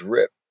I was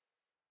ripped.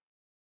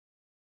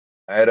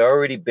 I had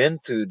already been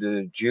through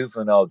the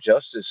juvenile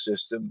justice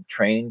system,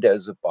 trained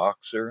as a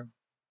boxer.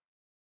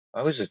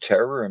 I was a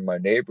terror in my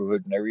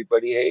neighborhood, and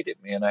everybody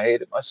hated me, and I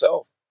hated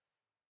myself.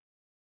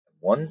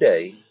 One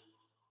day,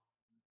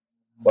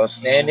 while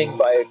standing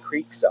by a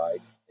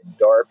creekside in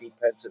Darby,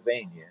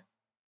 Pennsylvania,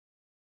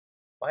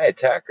 my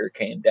attacker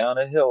came down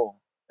a hill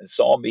and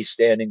saw me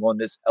standing on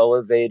this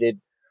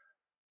elevated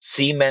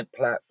cement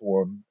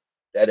platform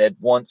that had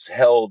once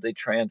held a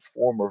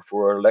transformer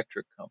for an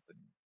electric company.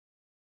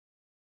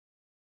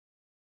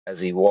 As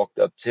he walked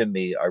up to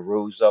me, I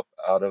rose up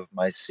out of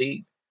my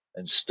seat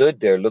and stood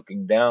there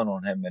looking down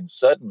on him, and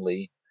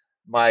suddenly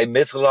My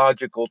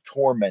mythological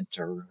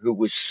tormentor, who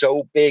was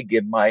so big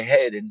in my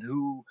head and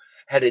who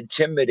had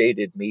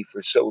intimidated me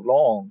for so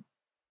long,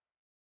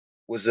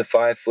 was a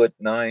 5 foot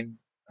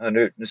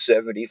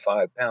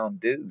 975 pound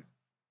dude.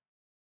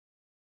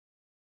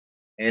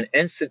 And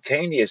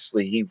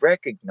instantaneously, he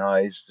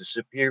recognized the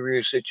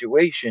superior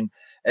situation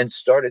and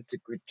started to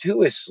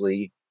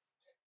gratuitously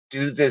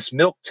do this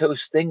milk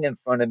toast thing in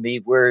front of me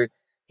where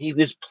he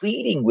was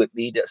pleading with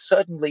me to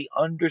suddenly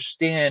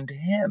understand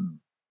him.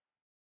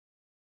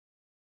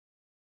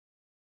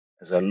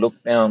 As I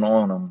looked down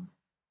on him,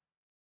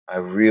 I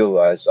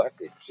realized I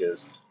could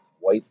just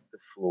wipe the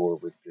floor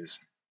with this.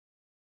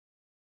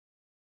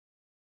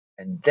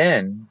 And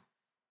then,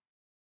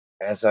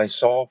 as I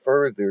saw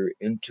further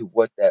into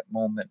what that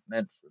moment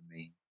meant for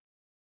me,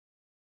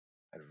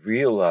 I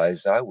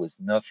realized I was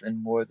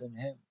nothing more than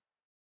him.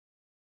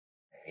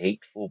 A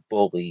hateful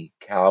bully,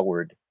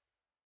 coward,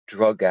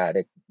 drug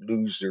addict,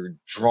 loser,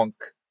 drunk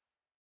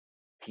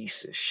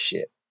piece of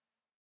shit.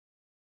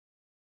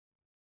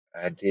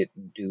 I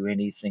didn't do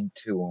anything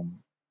to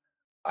him.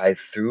 I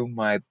threw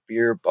my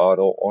beer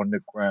bottle on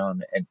the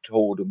ground and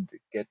told him to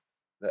get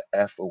the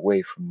F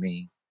away from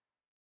me.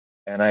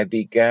 And I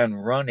began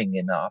running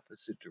in the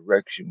opposite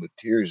direction with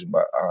tears in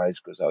my eyes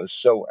because I was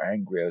so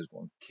angry I was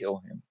going to kill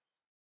him.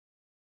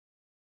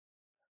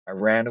 I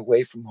ran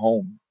away from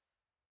home.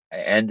 I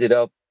ended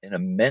up in a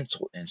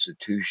mental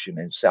institution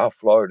in South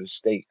Florida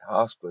State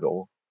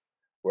Hospital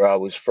where I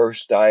was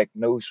first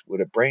diagnosed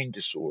with a brain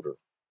disorder.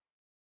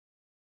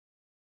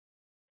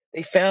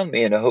 They found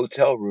me in a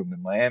hotel room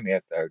in Miami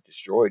after I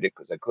destroyed it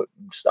because I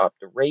couldn't stop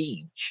the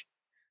rage.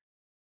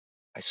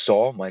 I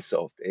saw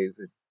myself,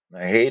 David,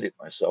 and I hated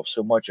myself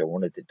so much I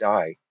wanted to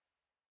die.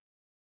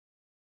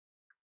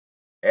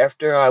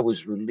 After I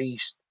was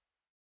released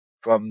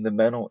from the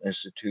mental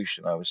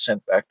institution, I was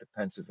sent back to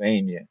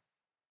Pennsylvania.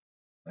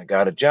 I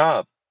got a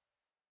job.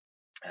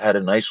 I had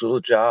a nice little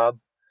job.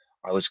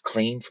 I was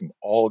clean from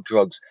all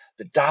drugs.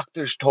 The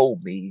doctors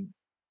told me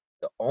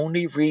the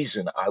only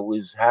reason I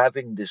was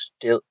having this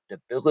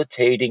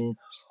debilitating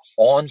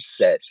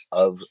onset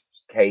of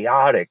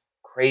chaotic,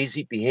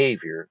 crazy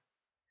behavior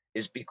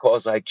is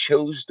because I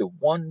chose the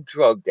one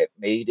drug that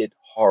made it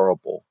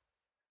horrible,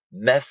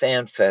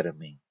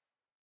 methamphetamine.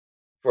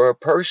 For a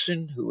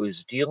person who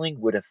is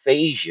dealing with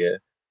aphasia,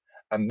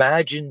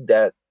 imagine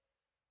that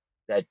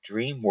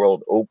dream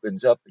world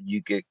opens up and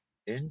you get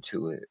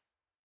into it.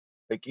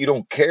 Like you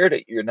don't care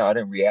that you're not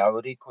in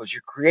reality because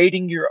you're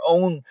creating your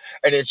own,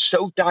 and it's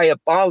so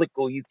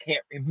diabolical you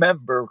can't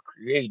remember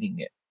creating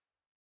it.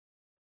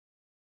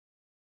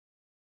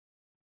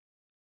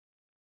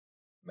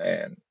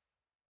 Man,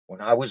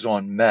 when I was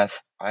on meth,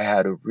 I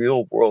had a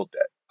real world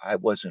that I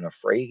wasn't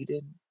afraid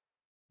in.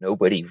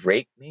 Nobody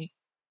raped me.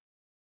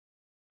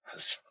 I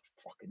was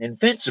fucking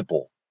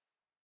invincible,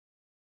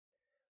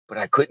 but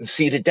I couldn't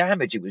see the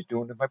damage it was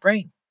doing to my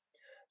brain.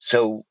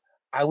 So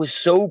I was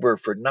sober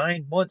for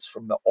 9 months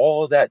from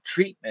all that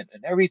treatment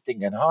and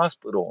everything in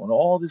hospital and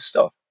all this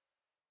stuff.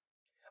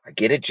 I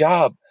get a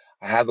job.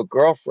 I have a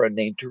girlfriend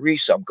named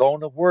Teresa. I'm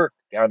going to work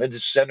down in the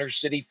center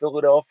city,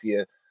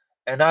 Philadelphia,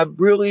 and I'm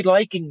really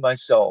liking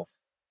myself.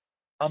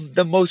 I'm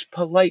the most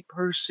polite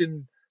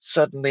person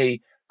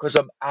suddenly because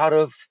I'm out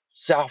of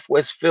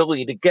Southwest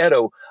Philly, the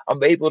ghetto.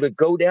 I'm able to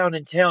go down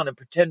in town and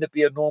pretend to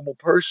be a normal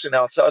person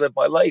outside of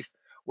my life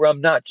where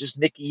I'm not just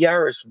Nicky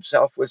Yarris from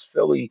Southwest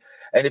Philly.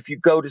 And if you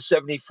go to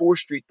 74th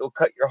Street, they'll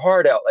cut your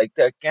heart out. Like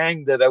that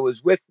gang that I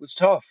was with was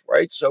tough,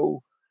 right?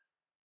 So,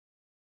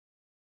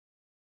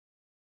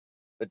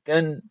 but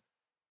then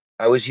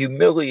I was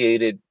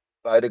humiliated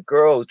by the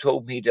girl who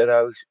told me that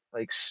I was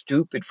like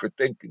stupid for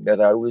thinking that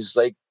I was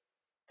like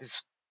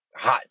this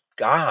hot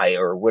guy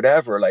or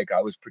whatever. Like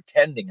I was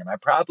pretending, and I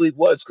probably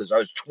was because I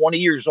was 20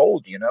 years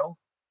old, you know?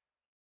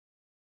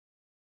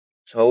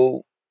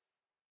 So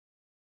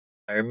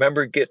I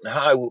remember getting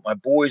high with my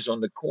boys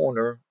on the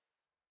corner.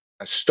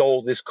 I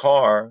stole this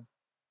car.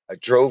 I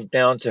drove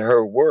down to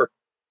her work,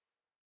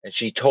 and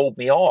she told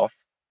me off.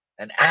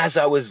 And as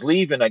I was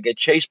leaving, I get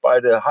chased by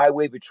the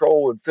highway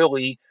patrol in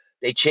Philly.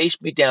 They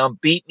chased me down,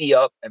 beat me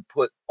up, and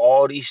put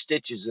all these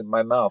stitches in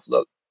my mouth.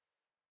 Look,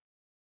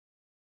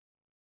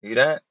 see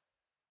that?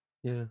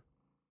 Yeah.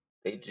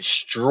 They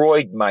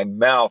destroyed my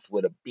mouth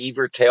with a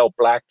beaver tail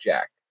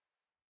blackjack.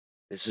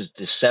 This is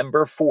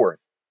December 4th,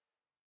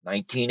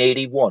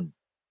 1981.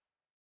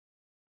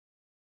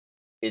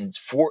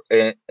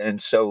 And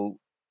so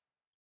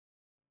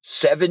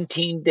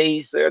 17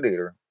 days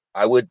later,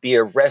 I would be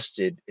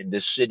arrested in the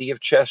city of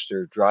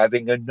Chester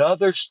driving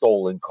another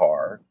stolen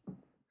car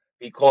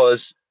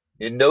because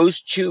in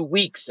those 2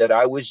 weeks that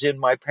I was in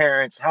my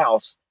parents'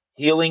 house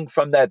healing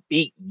from that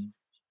beating,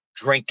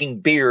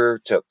 drinking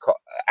beer to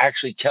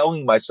actually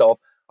telling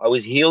myself I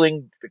was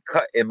healing the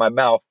cut in my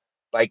mouth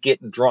by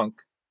getting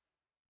drunk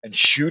and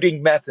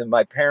shooting meth in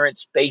my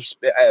parents'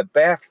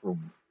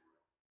 bathroom.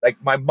 Like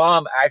my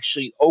mom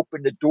actually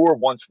opened the door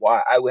once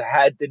while I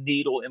had the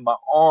needle in my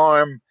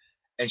arm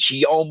and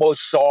she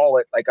almost saw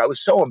it. Like I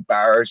was so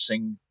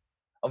embarrassing.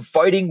 I'm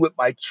fighting with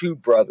my two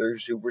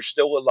brothers who were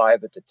still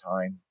alive at the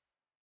time.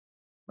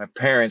 My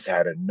parents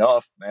had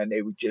enough, man.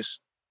 They would just.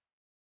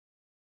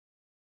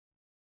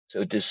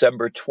 So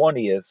December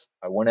 20th,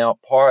 I went out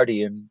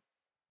partying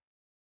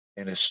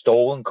in a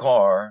stolen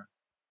car,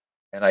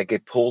 and I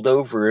get pulled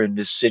over in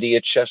the city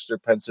of Chester,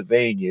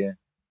 Pennsylvania,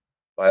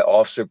 by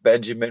Officer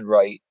Benjamin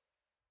Wright.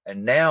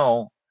 And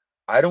now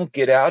I don't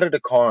get out of the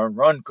car and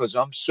run because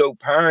I'm so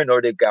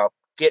paranoid about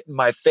getting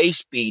my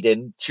face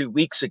beaten 2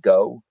 weeks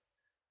ago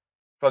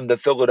from the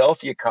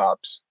Philadelphia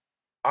cops.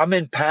 I'm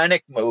in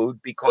panic mode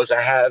because I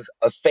have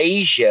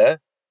aphasia.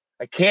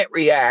 I can't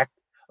react.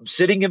 I'm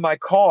sitting in my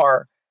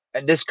car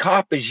and this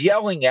cop is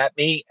yelling at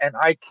me and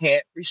I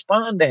can't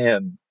respond to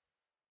him.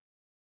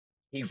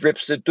 He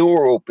rips the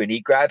door open. He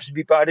grabs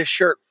me by the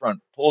shirt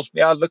front, pulls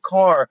me out of the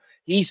car.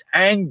 He's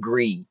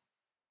angry.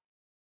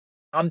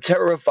 I'm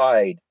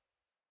terrified.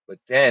 But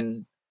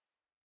then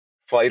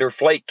fight or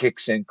flight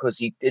kicks in because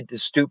he did the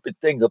stupid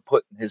thing of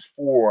putting his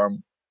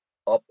forearm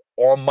up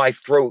on my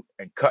throat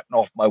and cutting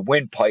off my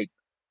windpipe.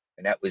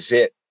 And that was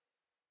it.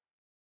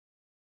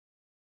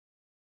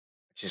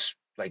 Just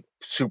like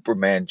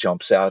Superman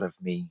jumps out of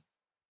me.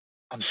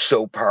 I'm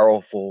so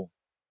powerful.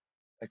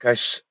 Like I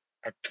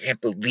can't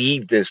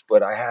believe this,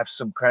 but I have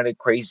some kind of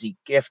crazy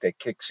gift that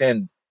kicks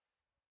in.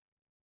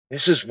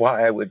 This is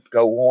why I would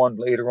go on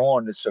later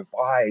on to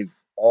survive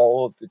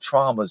all of the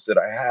traumas that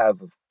I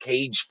have of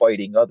cage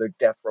fighting other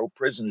death row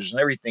prisoners and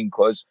everything,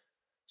 because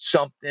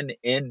something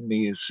in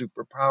me is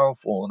super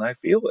powerful and I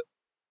feel it.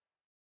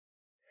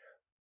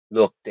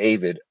 Look,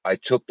 David, I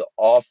took the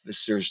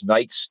officer's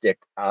nightstick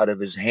out of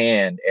his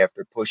hand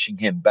after pushing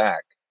him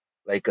back,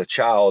 like a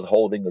child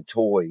holding a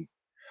toy.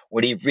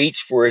 When he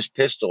reached for his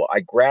pistol, I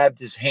grabbed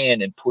his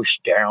hand and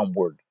pushed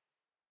downward.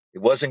 It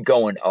wasn't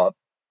going up.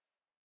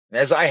 And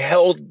as I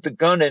held the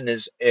gun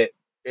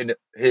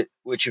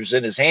which was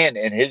in his hand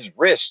and his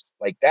wrist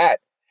like that,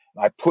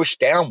 and I pushed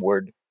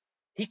downward,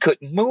 he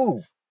couldn't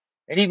move.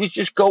 And he was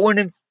just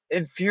going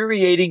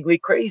infuriatingly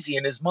crazy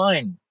in his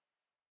mind.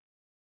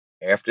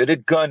 After the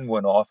gun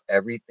went off,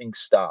 everything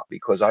stopped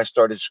because I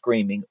started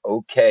screaming,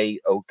 okay,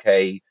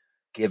 okay,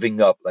 giving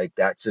up, like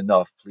that's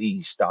enough.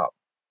 Please stop.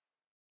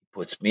 He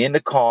puts me in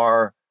the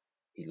car.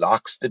 He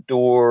locks the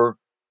door.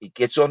 He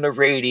gets on the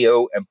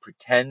radio and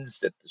pretends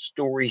that the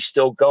story's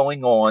still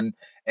going on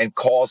and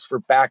calls for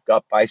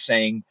backup by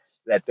saying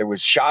that there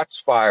was shots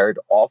fired,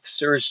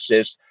 officer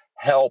assist,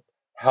 help,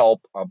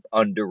 help, I'm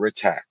under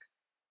attack.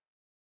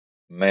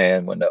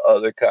 Man, when the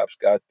other cops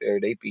got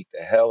there, they beat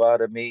the hell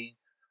out of me,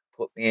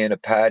 put me in a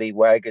paddy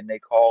wagon, they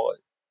call it.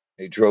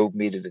 They drove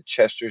me to the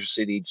Chester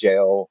City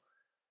jail,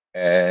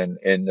 and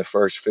in the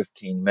first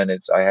 15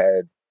 minutes, I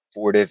had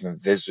four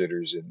different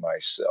visitors in my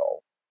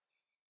cell.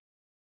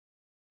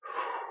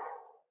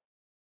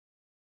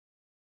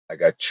 I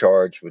got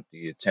charged with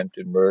the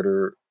attempted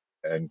murder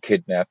and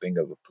kidnapping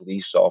of a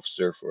police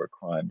officer for a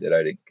crime that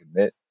I didn't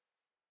commit.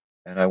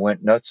 And I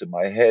went nuts in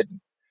my head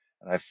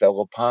and I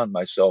fell upon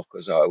myself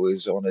because I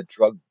was on a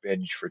drug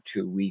binge for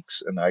 2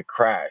 weeks and I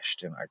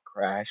crashed and I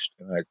crashed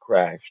and I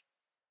crashed.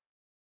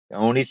 The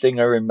only thing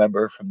I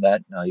remember from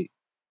that night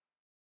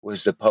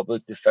was the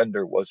public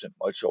defender wasn't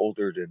much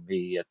older than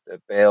me at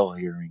the bail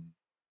hearing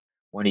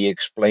when he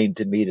explained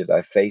to me that I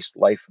faced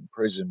life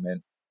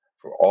imprisonment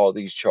for all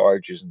these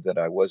charges and that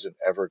I wasn't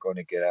ever going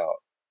to get out.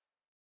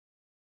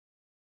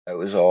 That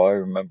was all I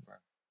remember.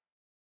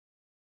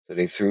 So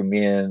they threw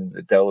me in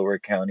the Delaware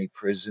County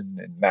prison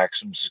in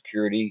maximum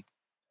security,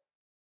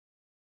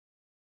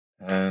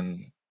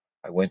 and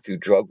I went through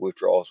drug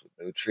withdrawals with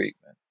no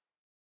treatment.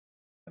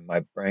 And my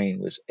brain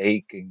was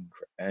aching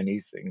for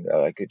anything that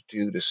I could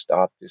do to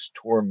stop this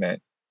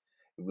torment.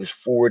 It was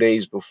 4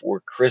 days before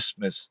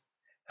Christmas.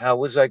 How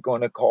was I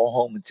going to call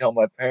home and tell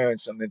my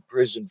parents I'm in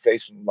prison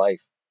facing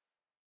life?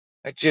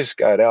 I just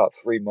got out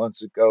 3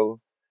 months ago,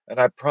 and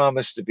I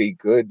promised to be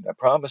good. I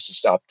promised to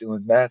stop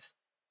doing meth.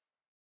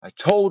 I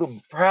told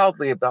them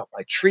proudly about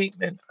my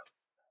treatment.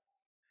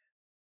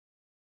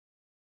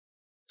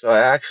 So I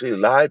actually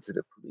lied to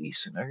the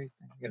police and everything.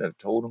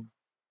 Told them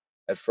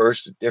at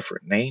first a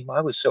different name.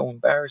 I was so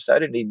embarrassed. I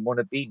didn't even want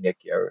to be Nick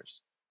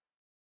Yarris.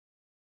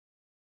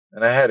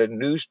 And I had a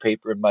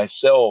newspaper in my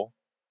cell,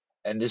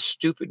 and this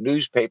stupid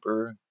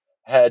newspaper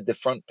had the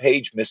front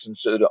page missing.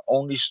 So the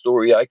only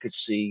story I could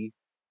see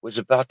was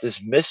about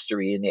this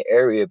mystery in the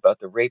area about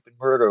the rape and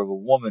murder of a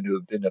woman who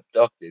had been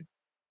abducted.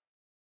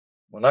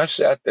 When I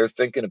sat there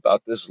thinking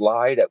about this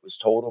lie that was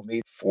told on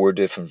me, four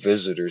different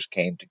visitors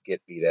came to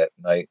get me that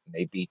night and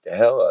they beat the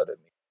hell out of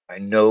me. I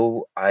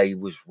know I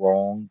was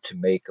wrong to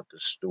make up a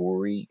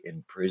story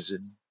in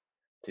prison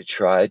to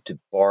try to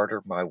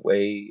barter my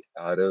way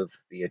out of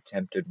the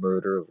attempted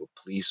murder of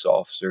a police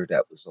officer.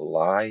 That was a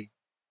lie.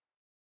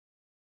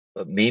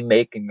 But me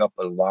making up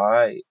a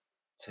lie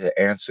to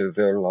answer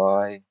their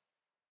lie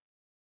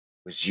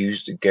was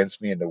used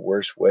against me in the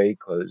worst way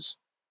because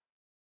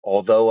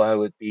although I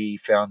would be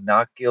found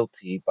not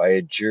guilty by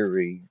a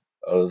jury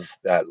of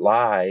that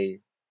lie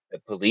the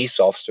police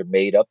officer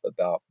made up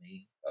about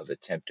me of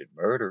attempted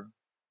murder,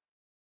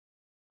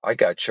 I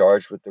got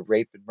charged with the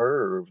rape and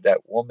murder of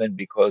that woman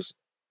because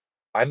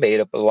I made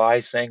up a lie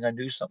saying I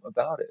knew something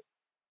about it.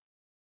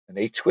 and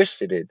they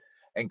twisted it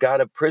and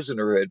got a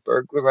prisoner who had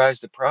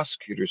burglarized the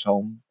prosecutor's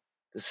home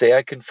to say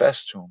I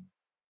confessed to him.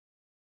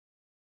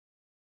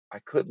 I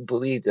couldn't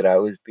believe that I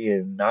was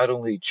being not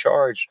only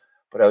charged,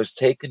 but I was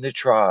taken to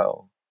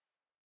trial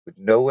with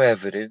no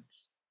evidence,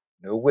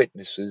 no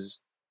witnesses,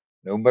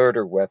 no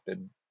murder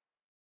weapon,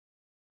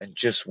 and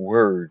just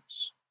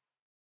words.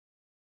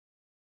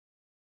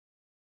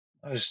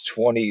 I was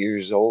 20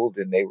 years old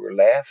and they were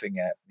laughing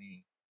at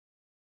me.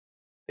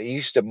 They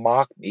used to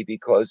mock me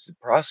because the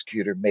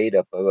prosecutor made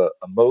up a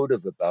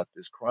motive about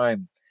this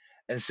crime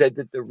and said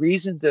that the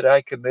reason that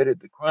I committed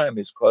the crime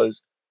is because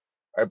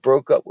I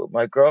broke up with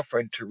my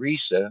girlfriend,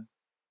 Teresa,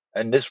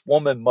 and this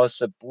woman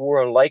must have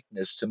bore a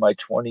likeness to my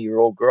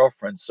 20-year-old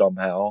girlfriend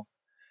somehow.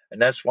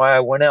 And that's why I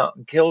went out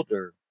and killed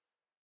her.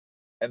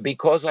 And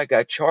because I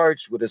got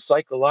charged with a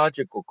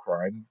psychological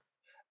crime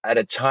at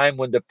a time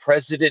when the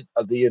President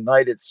of the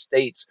United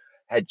States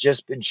had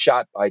just been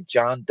shot by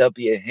John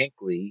W.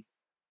 Hinckley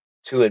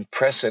to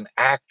impress an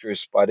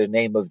actress by the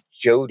name of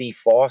Jodie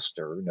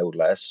Foster, no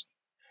less,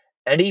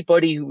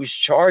 anybody who was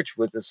charged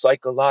with a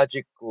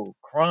psychological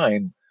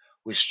crime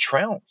was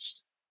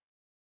trounced.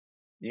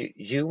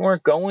 You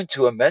weren't going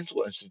to a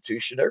mental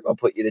institution, they're going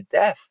to put you to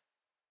death.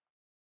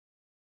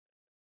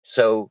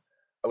 So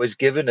I was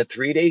given a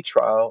 3-day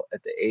trial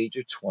at the age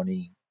of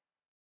 20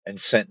 and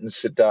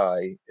sentenced to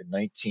die in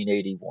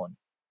 1981,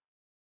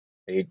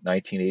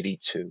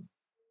 1982.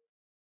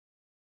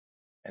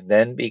 And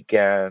then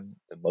began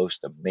the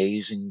most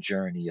amazing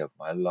journey of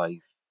my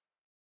life.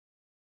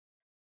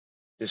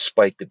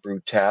 Despite the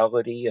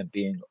brutality and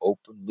being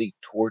openly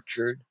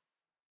tortured,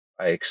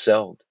 I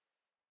excelled.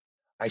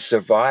 I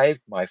survived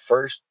my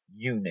first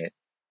unit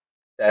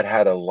that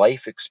had a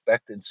life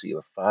expectancy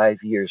of 5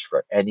 years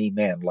for any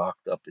man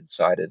locked up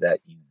inside of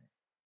that unit.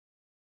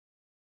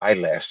 I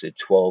lasted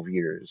 12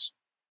 years.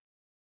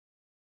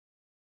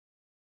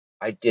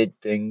 I did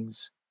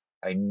things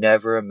I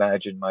never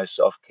imagined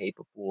myself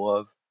capable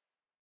of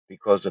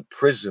because a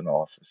prison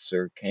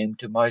officer came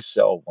to my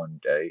cell one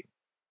day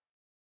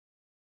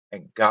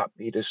and got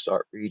me to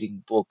start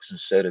reading books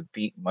instead of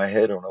beating my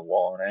head on a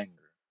wall in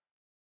anger.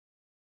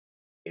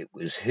 It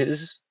was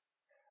his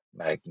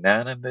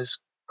magnanimous,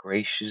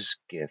 gracious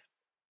gift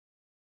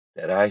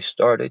that I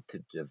started to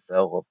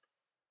develop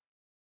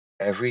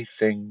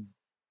everything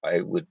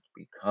I would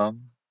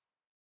become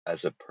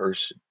as a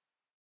person.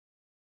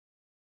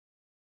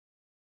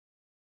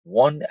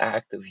 One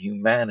act of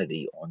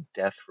humanity on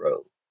death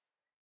row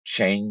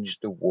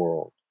changed the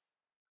world.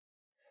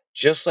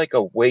 Just like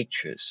a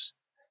waitress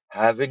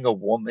having a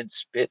woman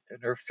spit in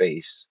her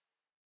face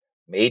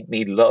made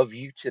me love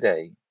you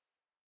today,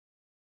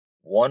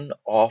 one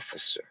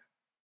officer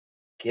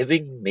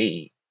giving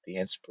me the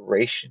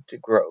inspiration to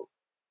grow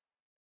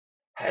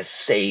has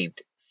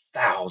saved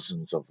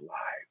thousands of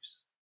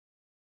lives.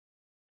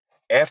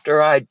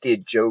 After I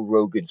did Joe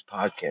Rogan's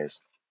podcast,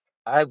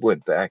 I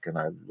went back and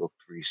I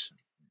looked recently.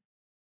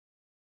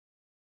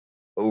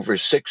 Over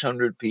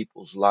 600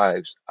 people's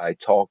lives I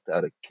talked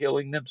out of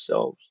killing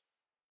themselves,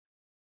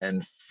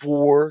 and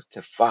 4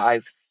 to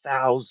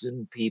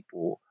 5,000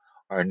 people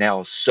are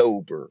now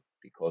sober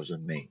because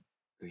of me.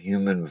 The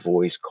human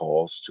voice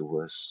calls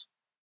to us,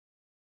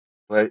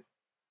 but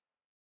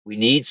we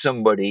need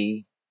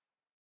somebody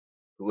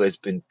who has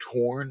been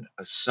torn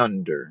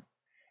asunder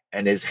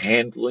and is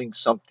handling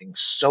something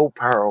so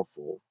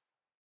powerful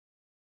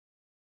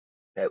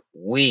that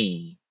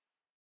we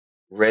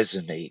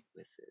resonate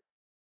with it.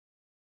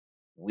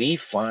 We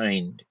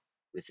find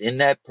within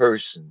that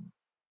person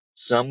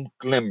some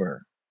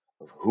glimmer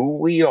of who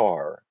we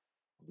are.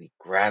 We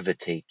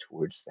gravitate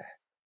towards that,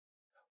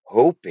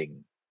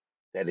 hoping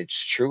that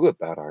it's true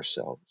about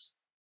ourselves,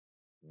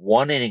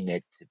 wanting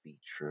it to be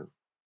true.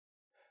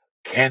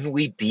 Can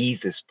we be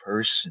this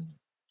person?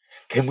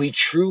 Can we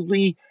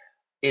truly,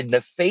 in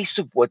the face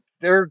of what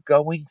they're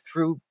going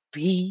through,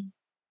 be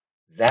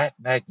that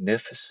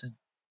magnificent?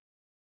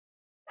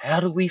 How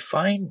do we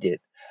find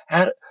it?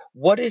 How,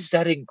 what is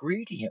that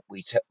ingredient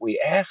we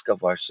ask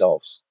of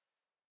ourselves?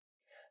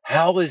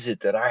 How is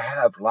it that I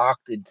have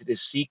locked into the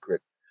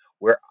secret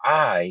where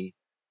I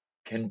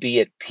can be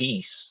at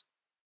peace?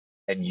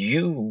 And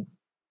you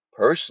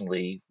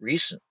personally,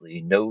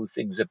 recently, know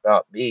things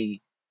about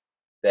me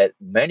that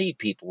many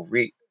people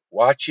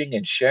watching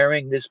and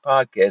sharing this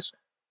podcast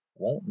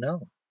won't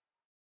know.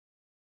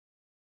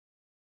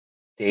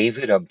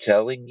 David, I'm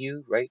telling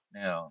you right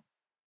now,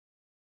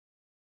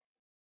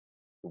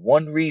 the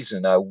one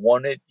reason I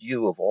wanted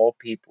you, of all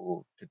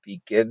people, to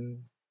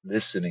begin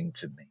listening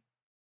to me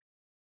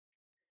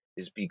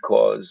is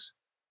because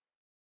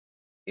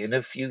in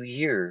a few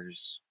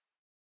years,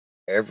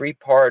 every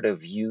part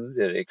of you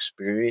that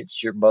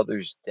experienced your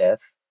mother's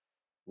death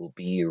will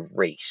be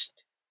erased.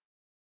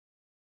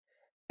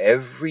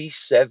 Every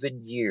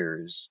 7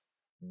 years,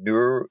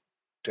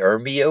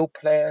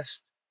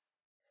 dermioplast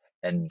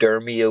and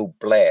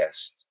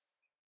dermioblast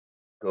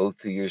go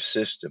through your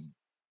system.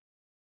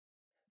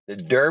 The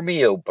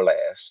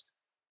dermioblast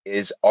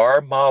is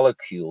our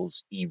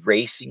molecules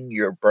erasing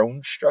your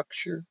bone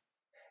structure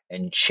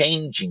and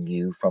changing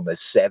you from a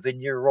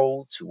 7-year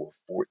old to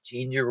a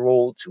 14-year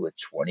old to a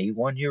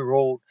 21-year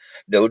old.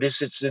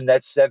 Notice it's in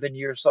that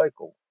 7-year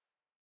cycle.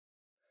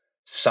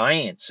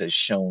 Science has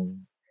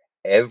shown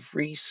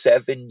every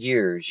 7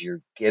 years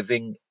you're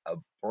giving a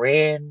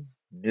brand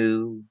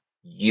new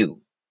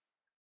you.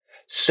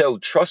 So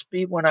trust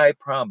me when I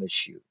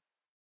promise you,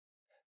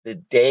 the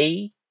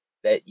day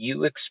that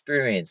you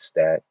experience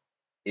that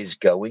is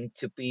going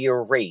to be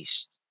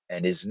erased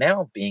and is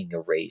now being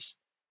erased.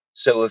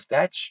 So if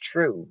that's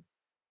true,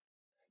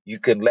 you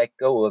can let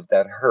go of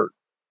that hurt.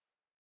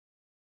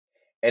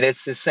 And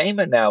it's the same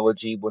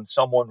analogy when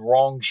someone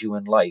wrongs you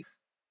in life.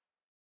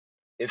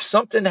 If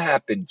something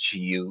happened to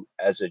you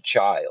as a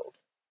child,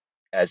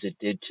 as it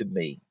did to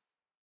me,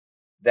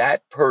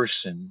 that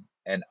person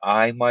and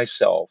I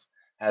myself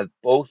have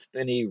both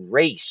been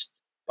erased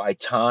by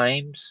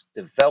time's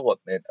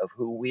development of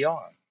who we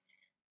are.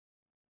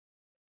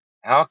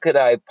 How could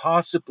I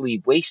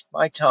possibly waste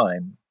my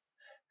time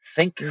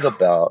thinking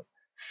about,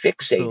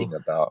 fixating So,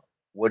 about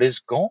what is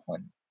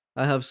gone?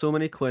 I have so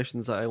many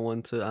questions that I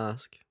want to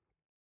ask.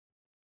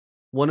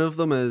 One of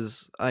them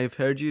is I've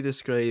heard you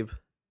describe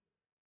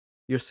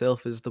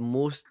yourself as the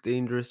most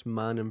dangerous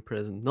man in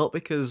prison, not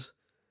because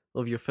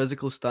of your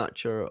physical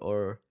stature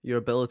or your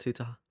ability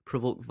to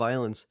provoke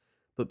violence,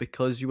 but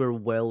because you were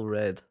well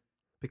read,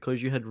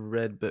 because you had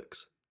read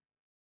books.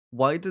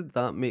 Why did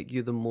that make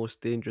you the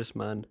most dangerous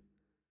man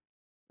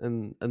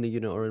in the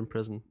unit or in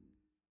prison?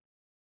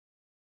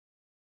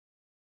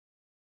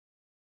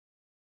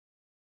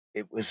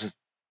 It was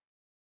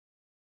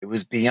it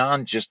was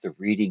beyond just the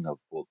reading of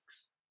books.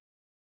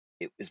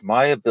 It was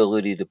my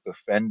ability to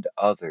befriend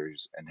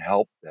others and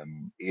help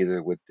them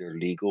either with their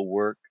legal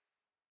work,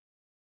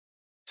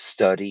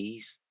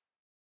 studies,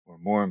 or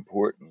more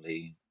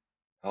importantly,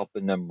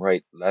 helping them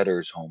write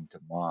letters home to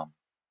mom.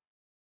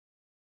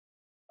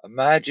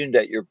 Imagine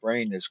that your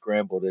brain is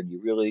scrambled and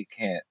you really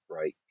can't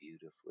write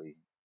beautifully.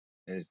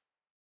 And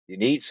you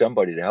need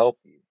somebody to help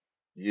you.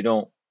 You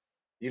don't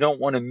you don't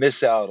want to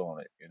miss out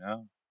on it, you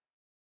know?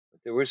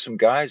 But there were some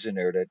guys in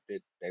there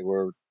that they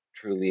were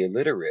truly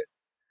illiterate.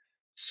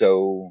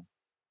 So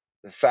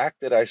the fact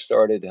that I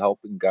started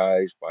helping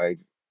guys by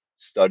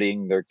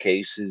studying their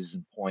cases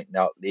and pointing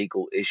out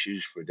legal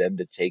issues for them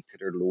to take to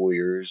their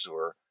lawyers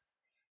or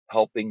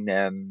helping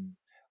them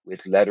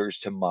with letters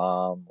to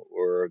mom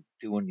or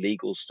doing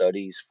legal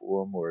studies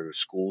for them or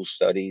school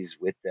studies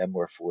with them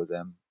or for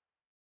them.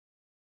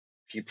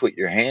 If you put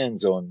your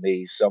hands on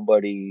me,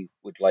 somebody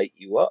would light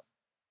you up.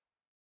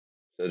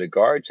 So the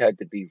guards had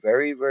to be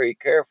very, very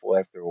careful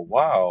after a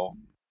while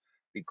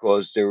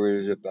because there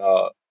was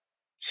about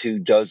 2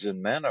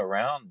 dozen men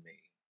around me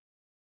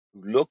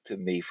who looked to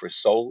me for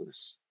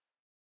solace,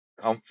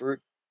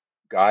 comfort,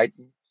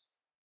 guidance.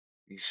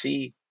 You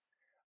see,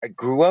 I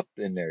grew up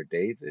in there,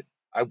 David.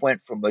 I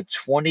went from a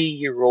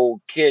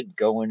 20-year-old kid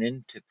going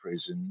into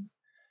prison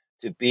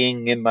to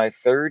being in my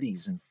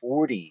 30s and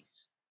 40s.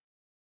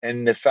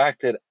 And the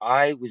fact that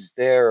I was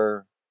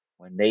there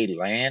when they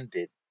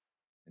landed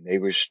and they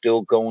were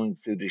still going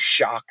through the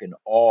shock and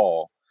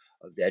awe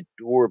of that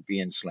door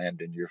being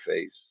slammed in your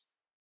face.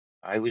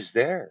 I was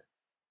there.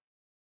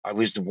 I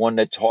was the one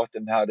that taught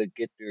them how to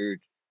get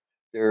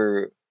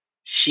their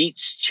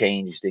sheets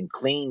changed and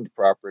cleaned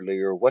properly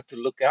or what to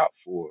look out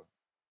for.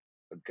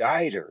 A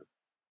guider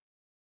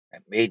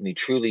that made me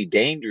truly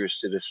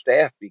dangerous to the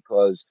staff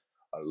because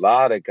a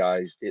lot of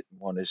guys didn't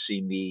want to see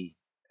me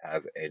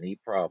have any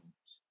problems.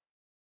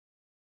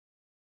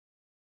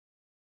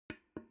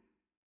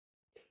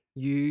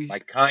 You My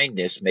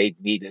kindness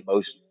made me the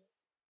most,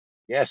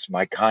 yes,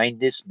 my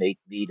kindness made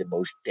me the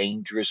most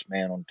dangerous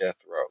man on death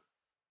row.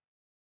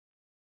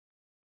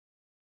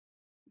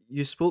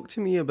 you spoke to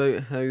me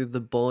about how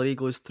the body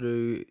goes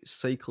through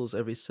cycles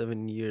every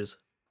 7 years.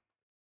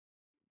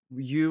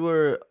 You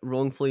were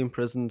wrongfully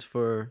imprisoned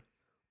for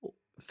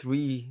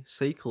 3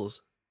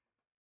 cycles.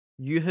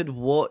 You had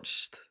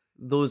watched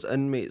those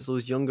inmates,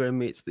 those younger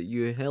inmates that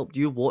you helped,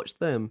 you watched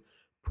them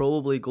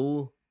probably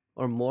go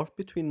or morph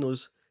between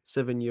those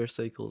 7 year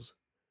cycles.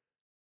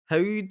 How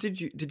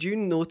did you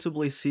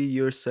notably see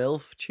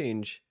yourself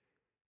change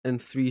in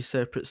 3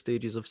 separate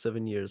stages of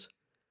 7 years?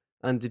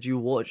 And did you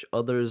watch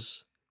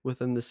others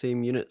within the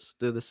same units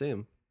do the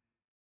same?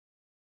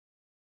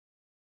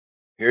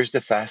 Here's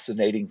the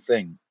fascinating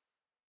thing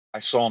I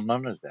saw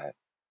none of that.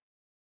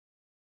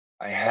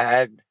 I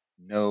had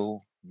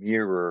no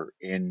mirror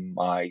in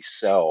my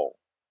cell.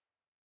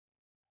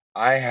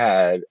 I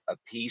had a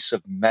piece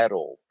of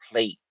metal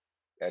plate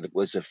that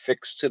was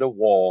affixed to the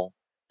wall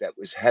that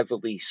was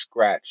heavily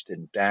scratched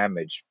and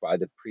damaged by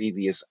the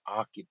previous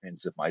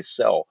occupants of my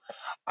cell.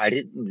 I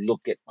didn't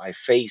look at my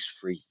face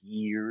for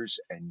years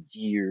and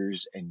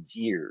years and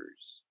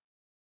years.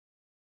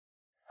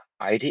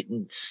 I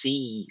didn't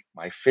see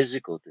my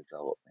physical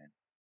development,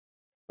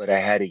 but I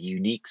had a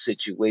unique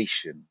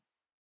situation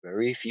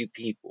very few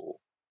people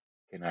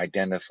can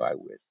identify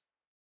with.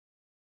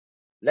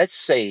 Let's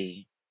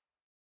say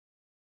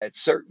at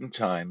certain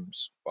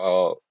times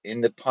while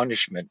in the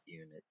punishment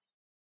unit,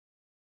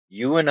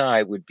 You and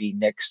I would be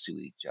next to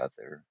each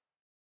other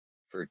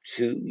for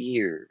 2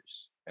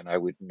 years, and I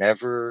would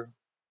never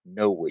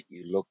know what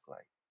you look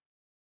like.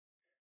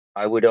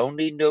 I would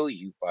only know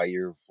you by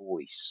your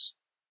voice.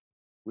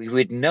 We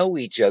would know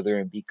each other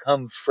and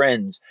become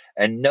friends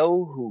and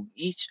know who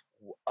each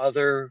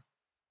other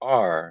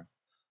are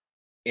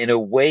in a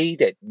way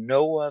that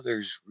no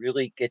others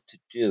really get to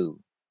do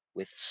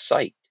with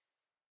sight.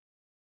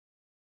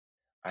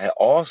 I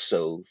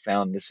also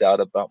found this out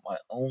about my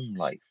own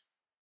life.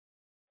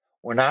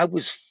 When I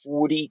was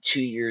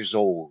 42 years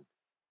old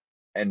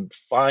and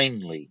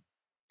finally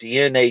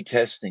DNA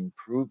testing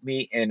proved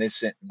me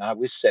innocent and I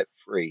was set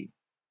free,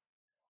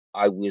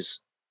 I was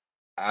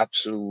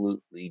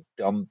absolutely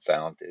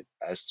dumbfounded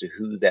as to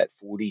who that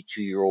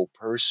 42-year-old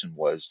person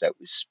was that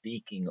was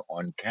speaking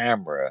on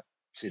camera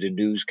to the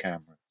news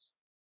cameras.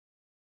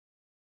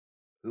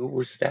 Who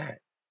was that?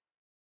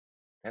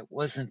 That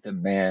wasn't the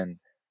man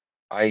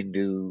I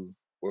knew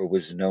or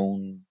was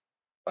known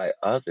by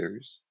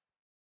others.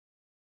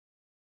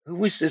 Who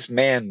was this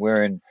man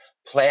wearing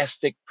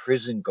plastic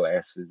prison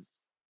glasses,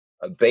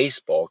 a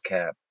baseball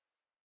cap,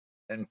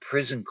 and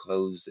prison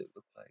clothes, it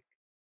looked like?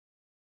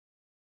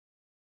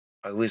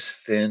 I was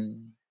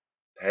thin,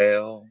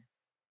 pale,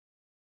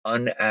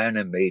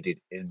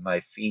 unanimated in my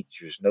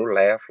features, no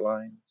laugh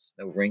lines,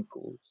 no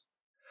wrinkles.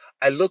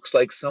 I looked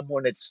like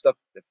someone had stuck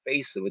the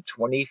face of a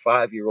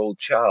 25-year-old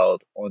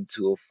child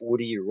onto a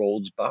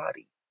 40-year-old's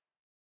body.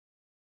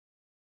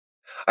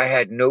 I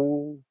had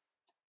no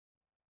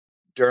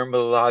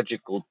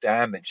dermatological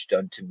damage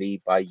done to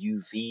me by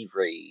UV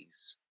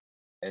rays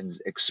and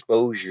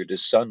exposure to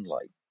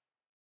sunlight.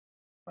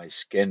 My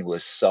skin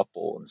was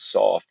supple and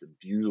soft and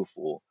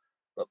beautiful,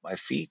 but my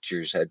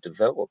features had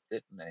developed,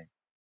 didn't they?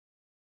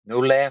 No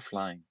laugh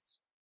lines.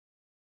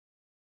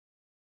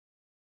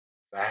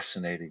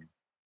 Fascinating.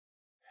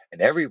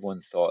 And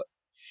everyone thought,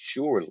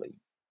 surely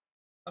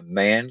a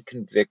man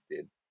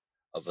convicted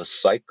of a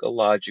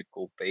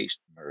psychological based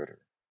murder,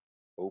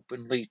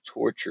 openly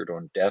tortured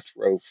on death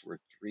row for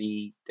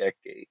 3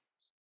 decades,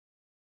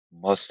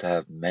 must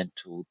have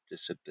mental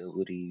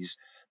disabilities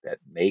that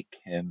make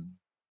him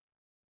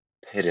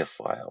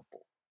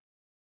pitiable.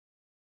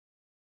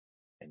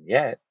 And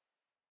yet,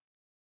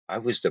 I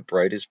was the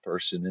brightest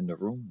person in the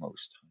room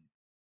most times.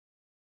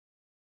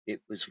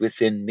 It was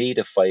within me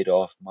to fight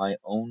off my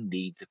own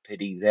need to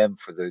pity them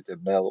for their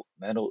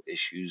developmental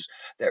issues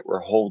that were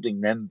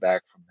holding them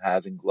back from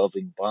having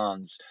loving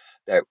bonds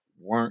that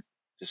weren't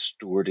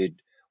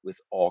distorted with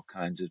all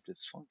kinds of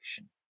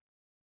dysfunction.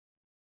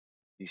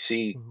 You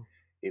see, Mhm.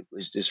 it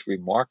was this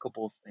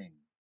remarkable thing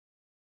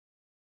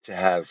to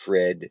have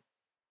read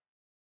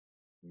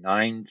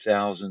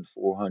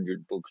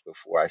 9,400 books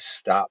before I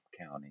stopped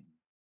counting,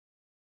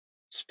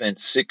 spent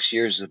 6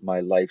 years of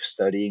my life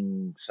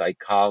studying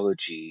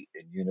psychology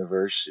in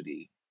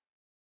university,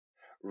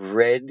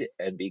 read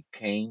and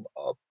became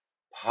a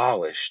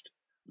polished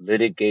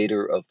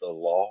litigator of the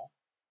law,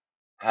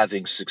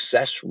 having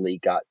successfully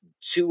gotten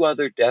two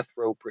other death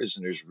row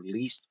prisoners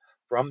released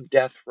from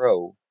death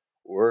row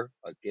or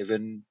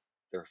given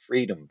their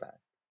freedom back.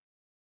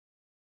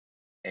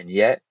 And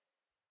yet,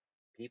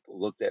 people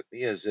looked at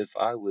me as if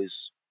I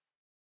was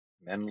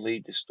mentally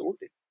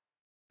distorted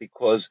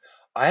because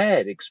I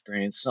had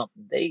experienced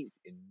something they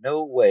in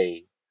no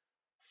way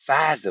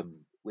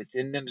fathomed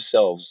within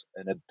themselves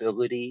an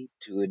ability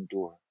to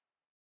endure.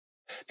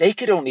 They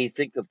could only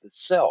think of the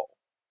cell,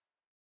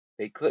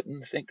 they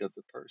couldn't think of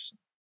the person.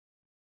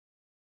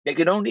 They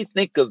could only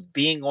think of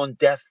being on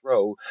death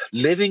row,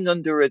 living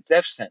under a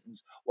death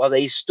sentence, while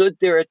they stood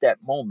there at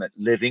that moment,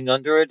 living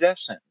under a death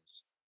sentence.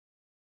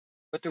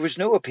 But there was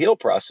no appeal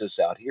process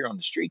out here on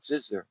the streets,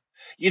 is there?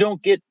 You don't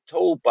get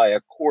told by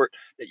a court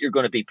that you're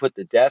going to be put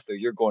to death or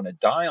you're going to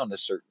die on a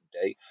certain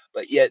day,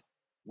 but yet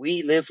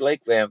we live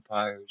like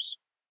vampires.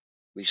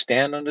 We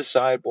stand on the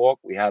sidewalk,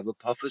 we have a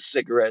puff of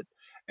cigarette,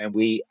 and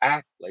we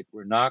act like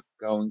we're not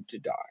going to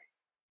die.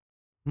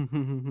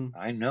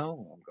 I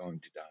know I'm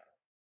going to die.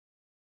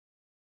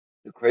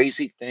 The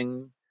crazy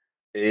thing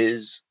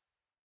is,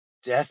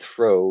 death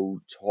row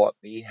taught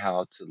me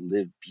how to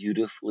live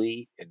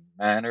beautifully in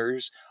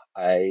manners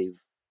I've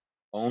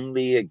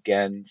only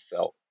again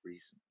felt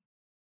recently.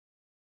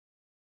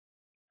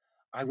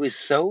 I was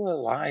so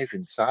alive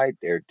inside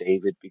there,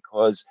 David,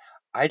 because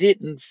I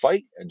didn't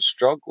fight and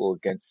struggle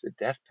against the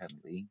death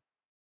penalty.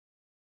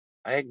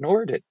 I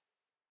ignored it.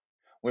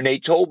 When they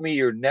told me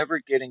you're never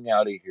getting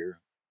out of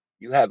here,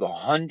 you have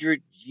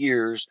 100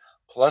 years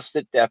plus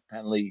the death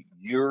penalty,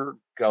 you're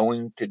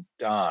going to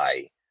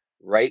die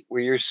right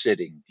where you're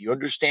sitting. Do you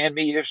understand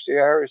me, Mr.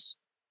 Harris?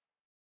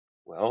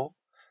 Well,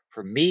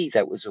 for me,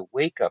 that was a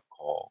wake up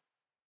call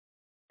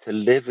to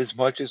live as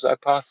much as I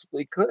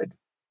possibly could.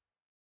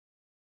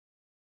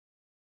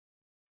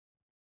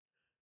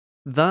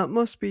 That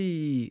must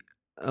be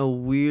a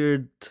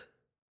weird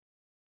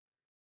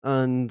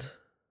and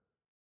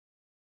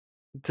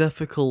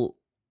difficult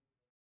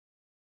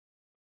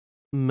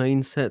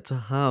mindset to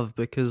have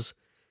because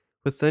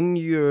within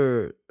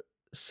your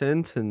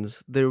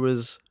sentence there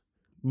was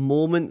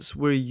moments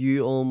where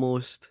you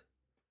almost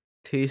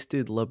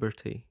tasted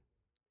liberty.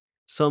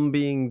 Some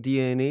being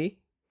DNA,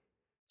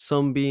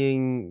 some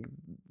being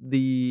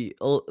the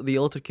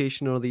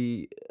altercation or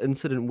the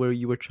incident where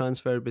you were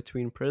transferred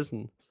between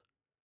prisons.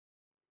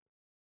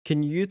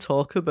 Can you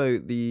talk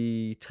about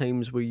the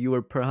times where you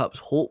were perhaps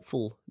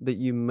hopeful that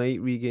you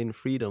might regain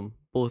freedom,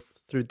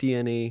 both through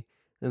DNA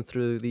and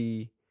through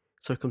the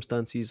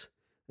circumstances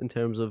in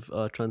terms of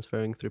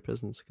transferring through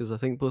prisons? Because I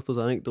think both those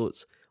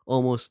anecdotes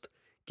almost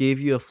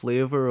gave you a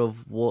flavour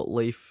of what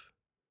life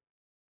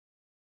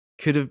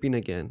could have been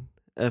again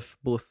if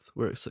both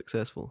were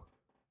successful.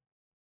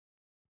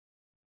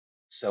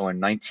 So in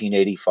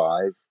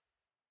 1985,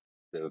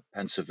 the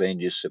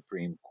Pennsylvania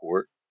Supreme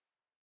Court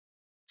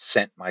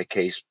sent my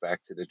case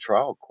back to the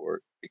trial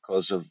court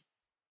because of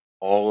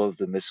all of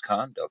the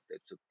misconduct that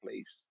took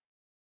place.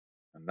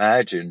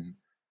 Imagine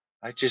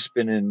I'd just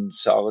been in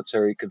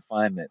solitary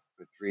confinement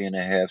for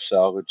 3.5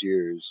 solid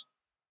years.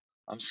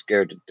 I'm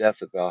scared to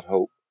death about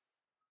hope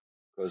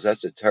because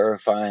that's a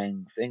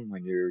terrifying thing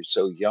when you're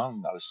so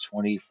young. I was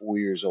 24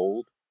 years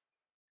old,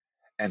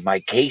 and my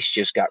case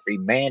just got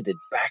remanded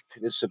back to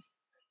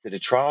the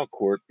trial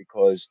court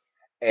because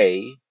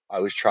a I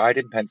was tried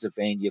in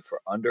Pennsylvania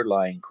for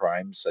underlying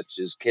crimes such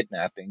as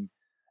kidnapping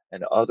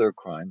and other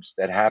crimes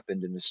that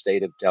happened in the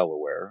state of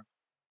Delaware.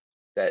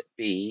 That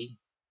b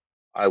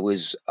I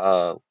was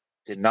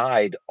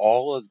denied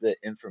all of the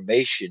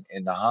information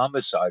in the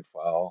homicide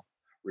file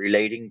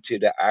relating to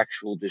the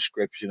actual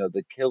description of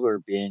the killer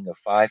being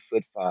a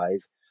 5'5",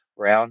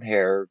 brown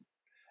haired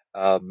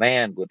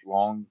man with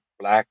long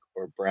black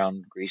or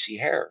brown greasy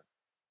hair.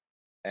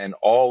 And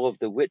all of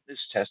the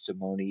witness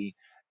testimony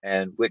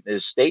and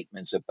witness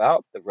statements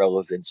about the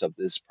relevance of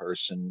this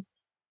person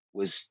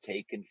was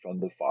taken from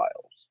the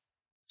files.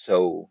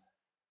 So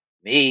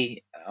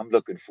I'm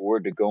looking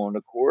forward to going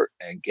to court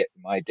and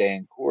getting my day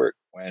in court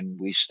when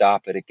we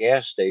stop at a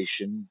gas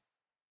station.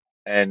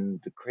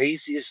 And the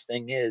craziest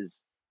thing is,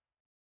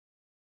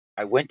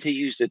 I went to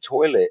use the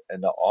toilet,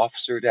 and the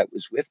officer that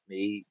was with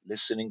me,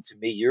 listening to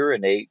me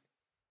urinate,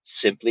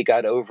 simply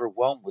got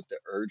overwhelmed with the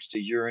urge to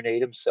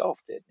urinate himself,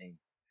 didn't he?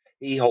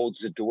 He holds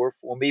the door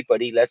for me,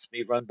 but he lets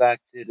me run back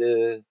to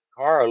the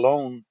car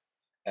alone.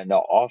 And the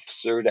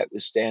officer that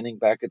was standing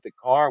back at the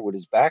car with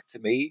his back to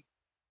me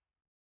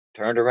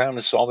turned around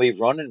and saw me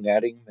running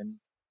at him, and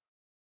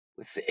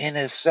within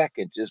a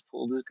second just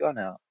pulled his gun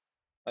out.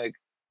 Like,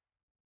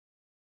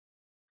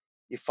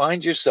 you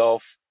find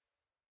yourself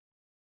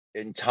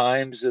in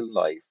times in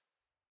life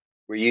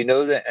where you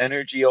know the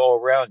energy all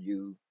around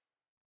you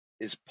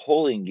is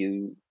pulling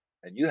you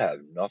and you have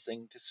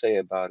nothing to say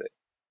about it.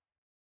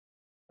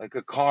 Like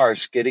a car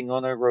skidding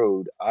on a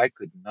road, I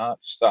could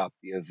not stop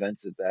the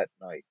events of that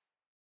night.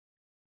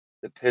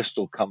 The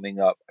pistol coming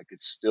up, I could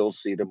still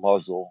see the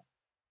muzzle.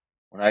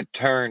 When I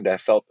turned, I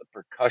felt the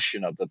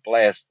percussion of the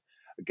blast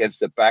against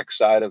the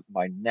backside of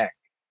my neck.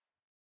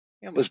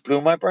 It almost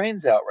blew my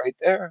brains out right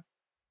there.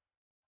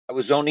 I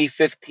was only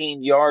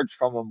 15 yards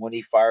from him when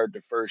he fired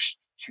the first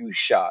two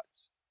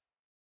shots.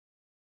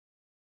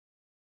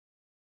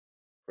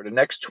 For the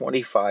next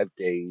 25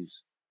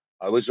 days,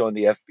 I was on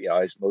the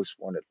FBI's most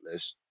wanted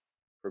list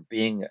for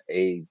being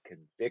a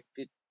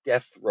convicted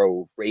death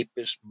row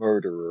rapist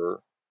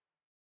murderer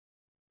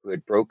who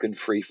had broken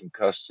free from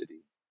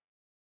custody.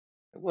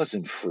 It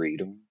wasn't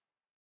freedom.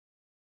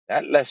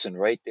 That lesson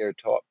right there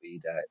taught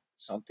me that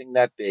something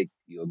that big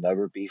you'll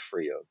never be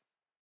free of.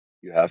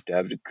 You have to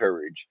have the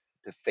courage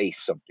to face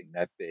something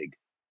that big.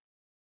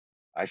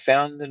 I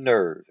found the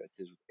nerve at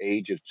the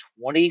age of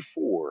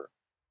 24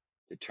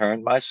 to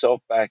turn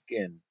myself back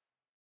in,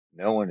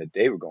 knowing that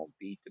they were going to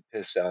beat the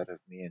piss out of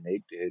me, and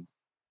they did.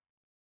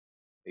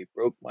 They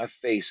broke my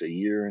face a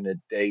year and a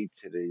day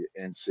to the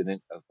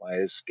incident of my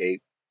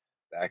escape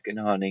back in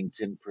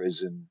Huntington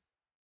prison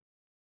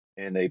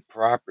in a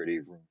property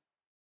room.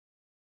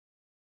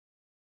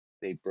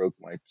 They broke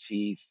my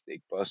teeth,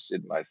 they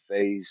busted my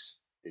face,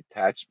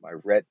 detached my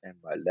retina in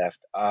my left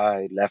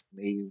eye, left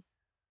me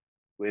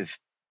with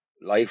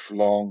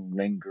lifelong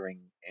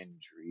lingering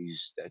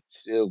injuries that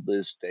till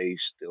this day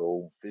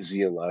still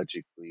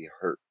physiologically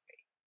hurt.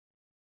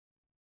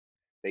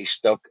 They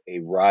stuck a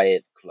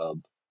riot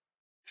club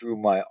through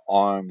my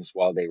arms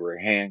while they were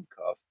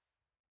handcuffed,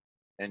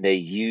 and they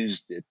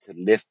used it to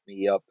lift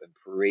me up and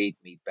parade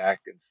me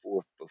back and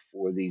forth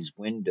before these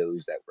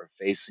windows that were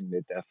facing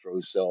the death row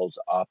cells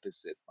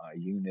opposite my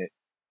unit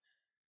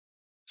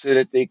so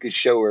that they could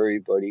show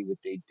everybody what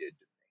they did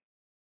to me.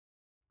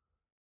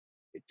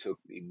 It took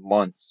me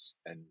months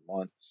and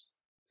months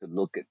to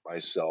look at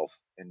myself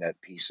in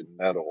that piece of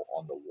metal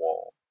on the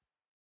wall.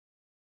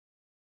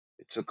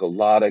 It took a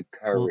lot of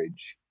Well,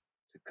 courage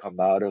to come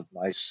out of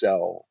my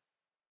cell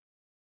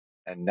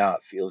and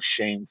not feel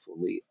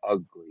shamefully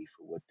ugly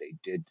for what they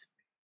did to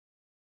me.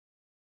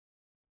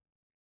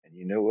 And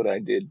you know what I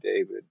did,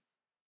 David?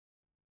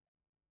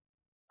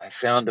 I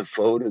found a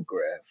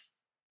photograph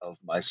of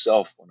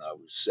myself when I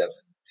was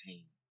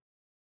 17.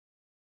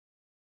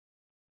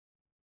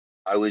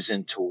 I was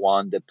in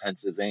Towanda,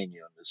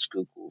 Pennsylvania on the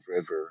Schuylkill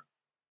River.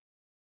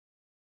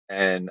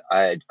 and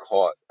I had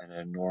caught an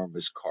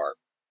enormous carp.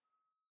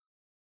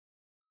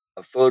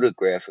 A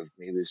photograph of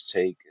me was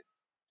taken.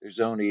 There's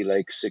only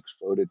like 6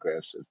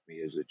 photographs of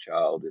me as a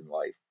child in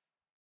life.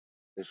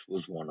 This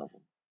was one of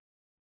them.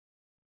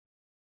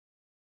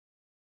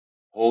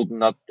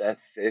 Holding up that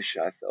fish,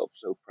 I felt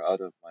so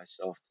proud of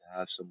myself to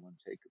have someone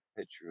take a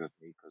picture of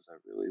me because I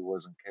really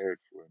wasn't cared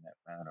for in that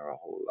manner a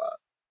whole lot.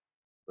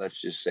 Let's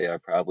just say I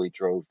probably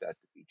drove that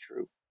to be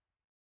true.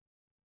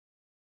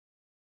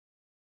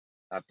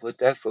 I put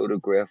that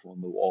photograph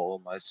on the wall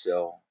of my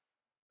cell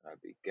and I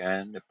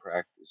began to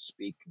practice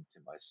speaking to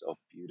myself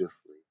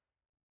beautifully.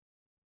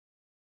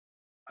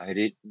 I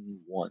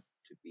didn't want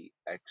to be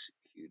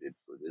executed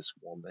for this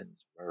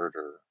woman's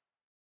murder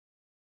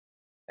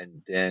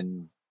and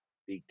then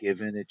be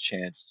given a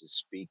chance to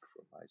speak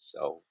for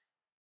myself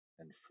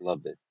and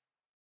flub it,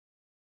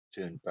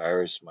 to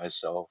embarrass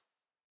myself,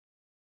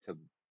 to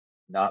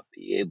not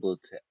be able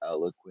to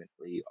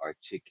eloquently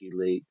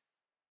articulate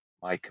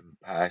my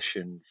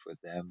compassion for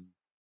them,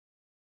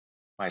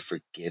 my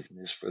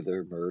forgiveness for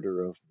their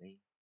murder of me,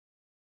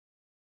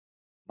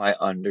 my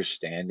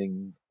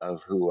understanding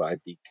of who I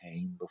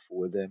became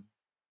before them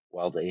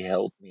while they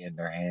held me in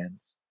their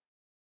hands.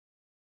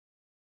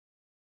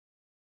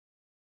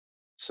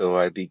 So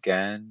I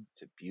began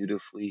to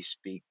beautifully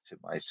speak to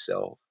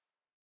myself,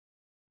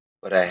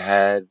 but I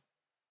had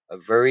a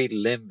very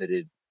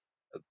limited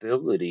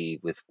ability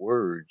with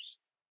words.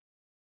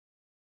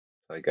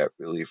 I got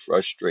really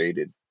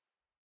frustrated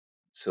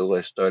until I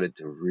started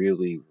to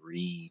really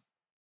read.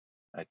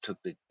 I took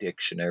the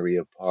dictionary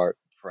apart,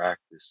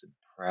 practice and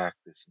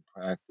practice and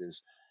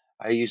practice.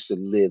 I used to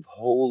live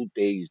whole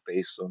days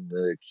based on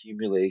the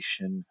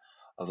accumulation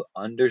of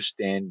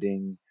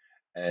understanding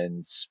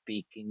and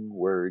speaking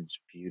words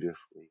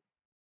beautifully,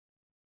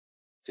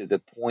 to the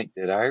point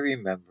that I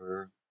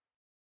remember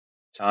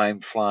time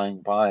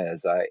flying by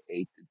as I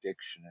ate the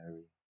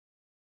dictionary,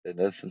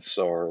 the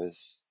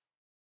thesaurus,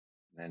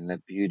 and the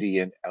beauty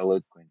and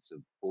eloquence of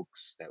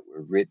books that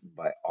were written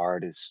by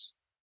artists,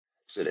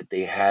 so that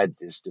they had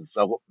this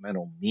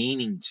developmental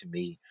meaning to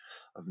me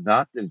of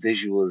not the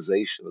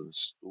visualization of the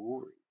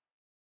story,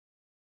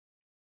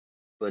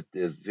 but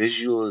the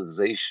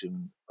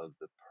visualization of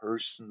the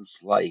person's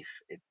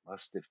life it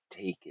must have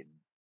taken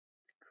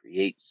to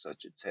create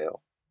such a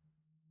tale.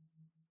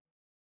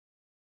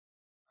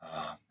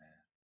 Oh man,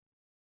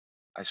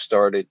 I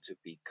started to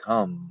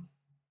become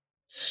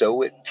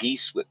so at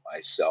peace with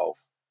myself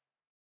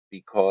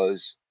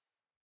because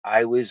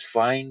I was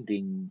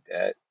finding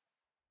that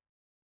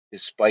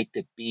despite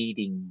the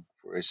beating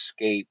for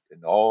escape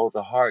and all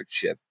the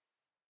hardship,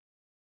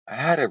 I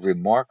had a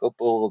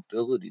remarkable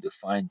ability to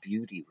find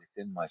beauty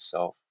within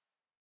myself.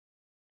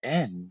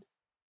 And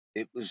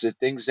it was the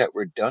things that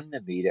were done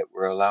to me that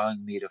were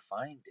allowing me to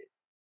find it.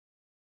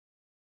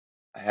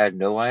 I had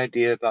no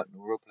idea about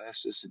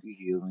neuroplasticity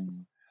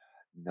healing.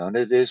 None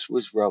of this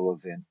was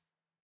relevant.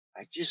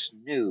 I just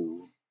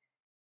knew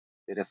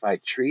that if I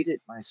treated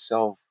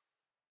myself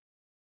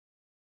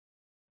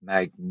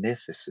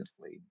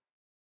magnificently,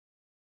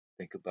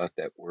 think about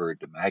that word,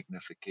 the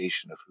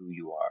magnification of who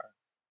you are,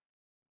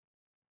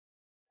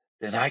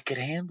 then I could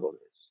handle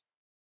this.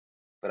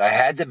 But I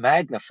had to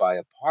magnify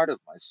a part of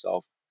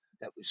myself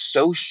that was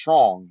so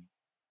strong.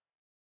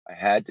 I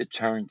had to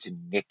turn to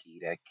Nicky,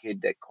 that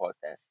kid that caught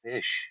that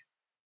fish,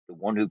 the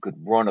one who could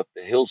run up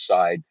the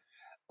hillside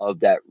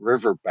of that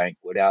riverbank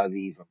without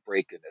even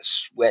breaking a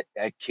sweat.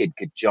 That kid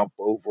could jump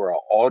over an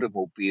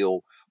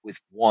automobile with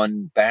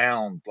one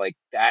bound. Like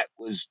that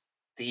was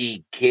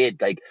the kid.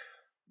 Like,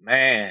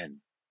 man,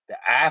 the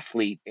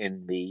athlete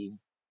in me,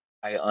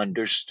 I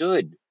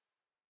understood.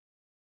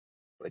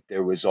 But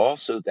there was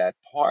also that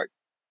part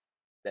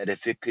that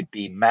if it could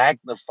be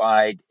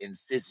magnified in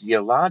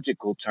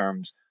physiological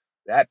terms,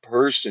 that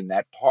person,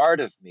 that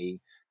part of me,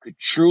 could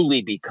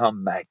truly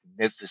become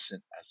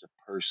magnificent as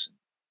a person.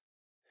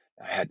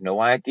 I had no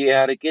idea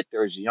how to get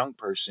there as a young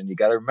person. You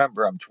got to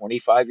remember, I'm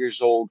 25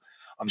 years old.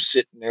 I'm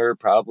sitting there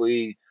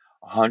probably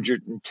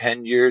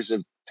 110 years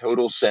of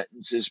total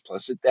sentences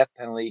plus a death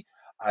penalty.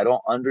 I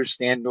don't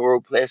understand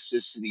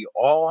neuroplasticity.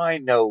 All I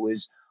know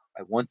is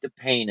I want the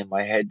pain in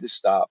my head to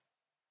stop,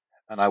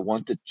 and I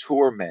want the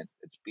torment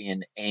that's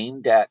being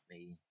aimed at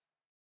me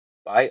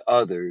by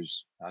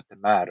others not to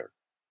matter.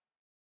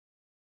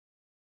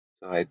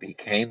 So I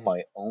became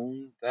my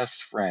own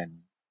best friend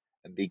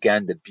and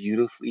began to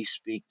beautifully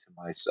speak to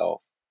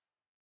myself.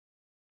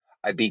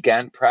 I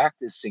began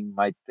practicing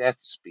my death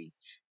speech,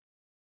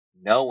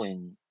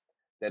 knowing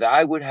that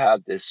I would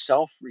have the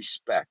self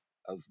respect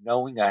of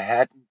knowing I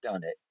hadn't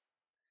done it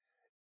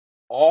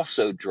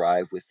also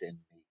drive within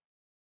me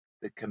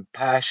the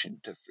compassion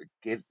to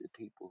forgive the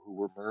people who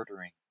were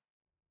murdering.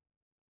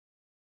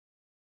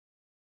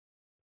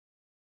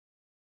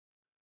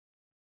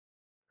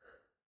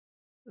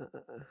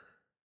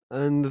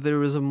 And there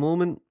was a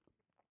moment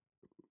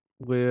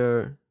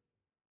where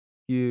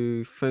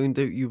you found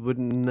out you would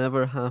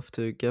never have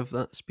to give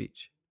that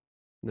speech,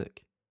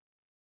 Nick,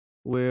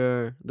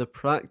 where the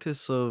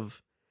practice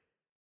of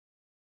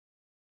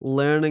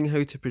learning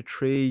how to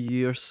portray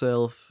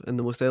yourself in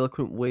the most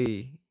eloquent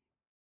way,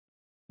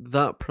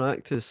 that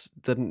practice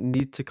didn't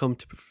need to come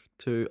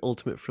to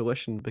ultimate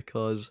fruition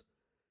because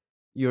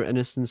your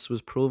innocence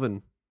was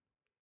proven.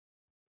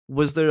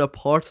 Was there a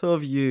part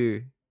of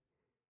you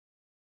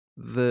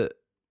that,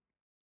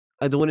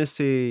 I don't want to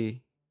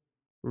say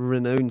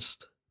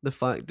renounced the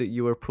fact that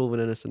you were proven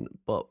innocent,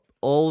 but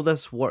all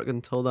this work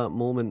until that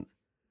moment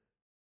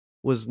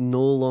was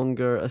no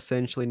longer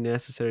essentially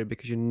necessary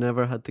because you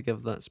never had to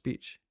give that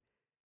speech?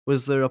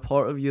 Was there a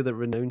part of you that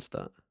renounced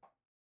that?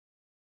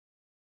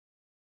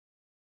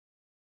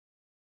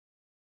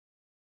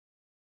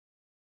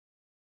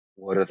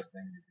 What a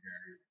thing.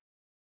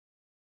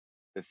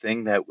 The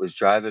thing that was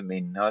driving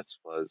me nuts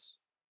was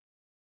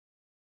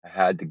I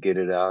had to get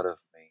it out of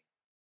me.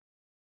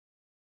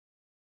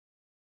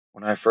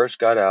 When I first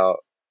got out,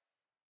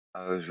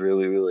 I was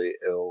really, really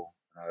ill.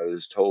 I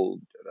was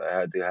told that I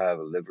had to have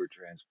a liver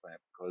transplant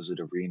because of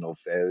the renal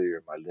failure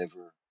in my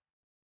liver.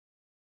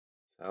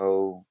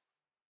 So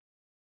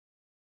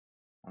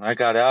when I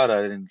got out,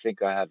 I didn't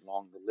think I had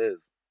long to live.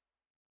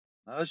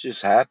 I was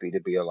just happy to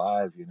be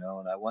alive,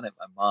 and I wanted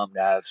my mom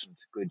to have some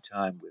good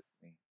time with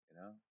me.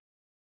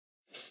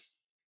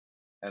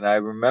 And I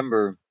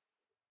remember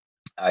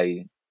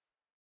I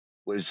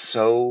was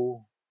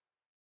so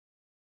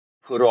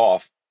put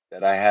off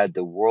that I had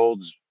the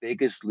world's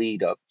biggest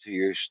lead up to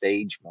your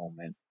stage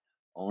moment,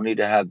 only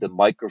to have the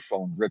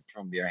microphone ripped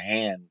from your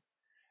hand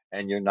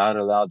and you're not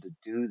allowed to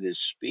do this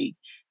speech.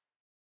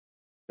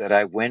 That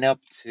I went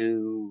up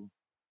to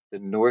the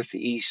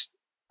northeast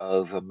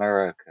of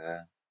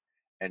America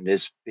and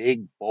this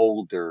big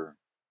boulder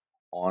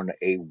on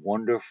a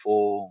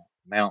wonderful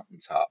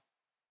mountaintop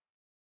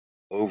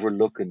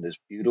overlooking this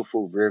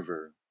beautiful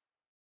river,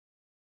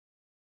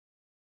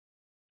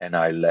 and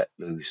I let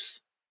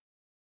loose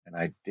and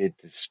I did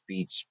the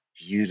speech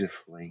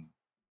beautifully.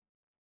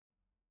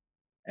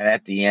 And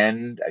at the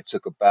end, I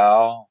took a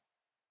bow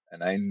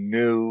and I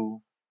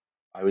knew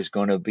I was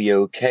going to be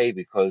okay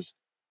because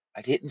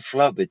I didn't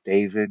flub it,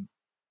 David.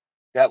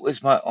 That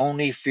was my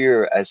only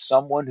fear. As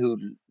someone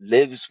who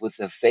lives with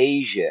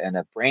aphasia and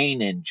a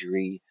brain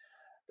injury,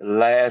 the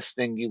last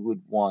thing you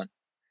would want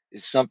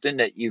is something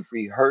that you've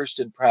rehearsed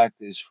and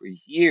practiced for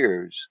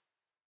years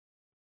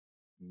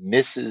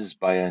misses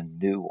by a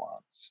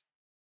nuance.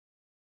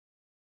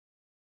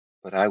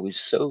 But I was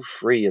so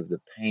free of the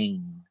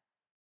pain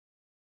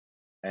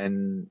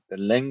and the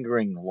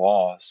lingering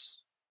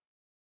loss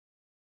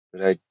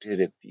that I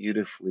did it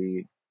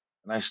beautifully.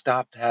 And I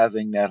stopped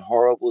having that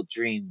horrible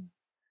dream.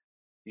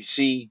 You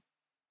see,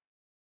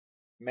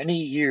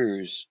 many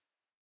years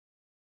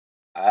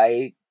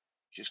I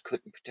just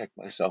couldn't protect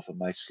myself in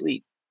my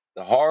sleep.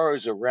 The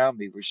horrors around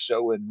me were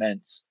so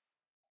immense,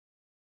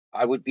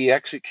 I would be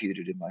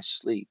executed in my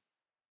sleep.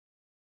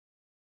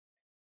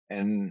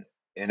 And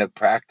in a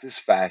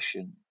practiced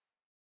fashion,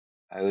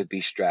 I would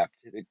be strapped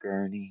to the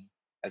gurney.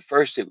 At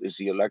first, it was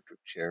the electric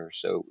chair,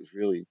 so it was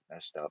really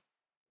messed up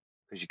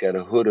because you got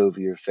a hood over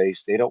your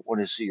face. They don't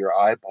want to see your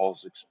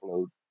eyeballs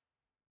explode.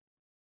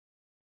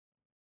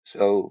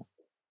 So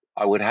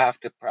I would have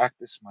to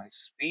practice my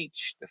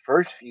speech the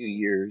first few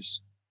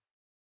years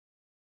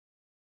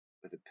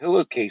with a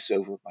pillowcase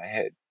over my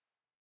head.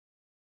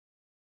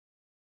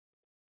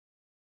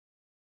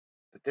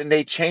 But then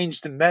they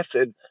changed the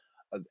method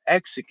of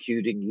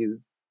executing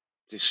you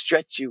to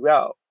stretch you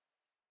out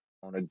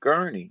on a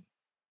gurney.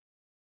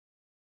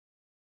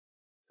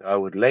 So I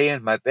would lay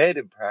in my bed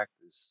and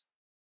practice.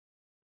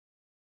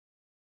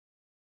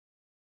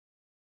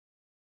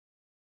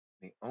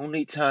 The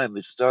only time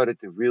it started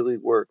to really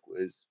work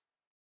was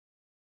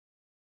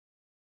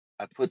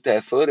I put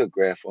that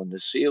photograph on the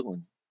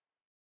ceiling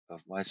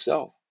of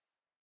myself.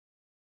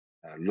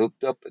 I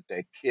looked up at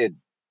that kid,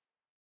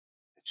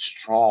 that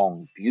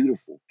strong,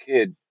 beautiful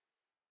kid.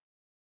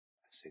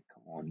 I said,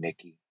 "Come on,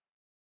 Nikki,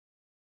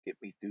 get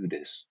me through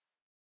this.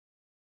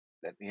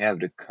 Let me have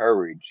the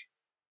courage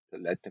to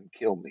let them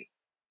kill me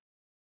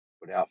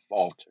without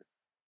falter."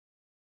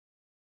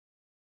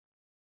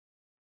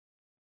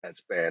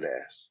 That's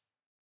badass.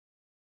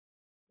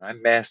 I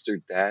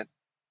mastered that.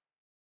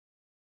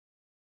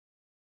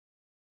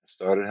 I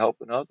started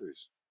helping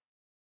others.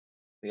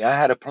 See, I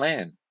had a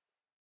plan.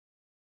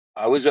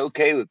 I was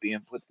okay with being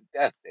put to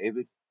death,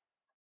 David.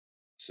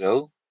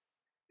 So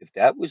if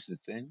that was the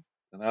thing,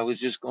 then I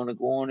was just going to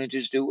go on and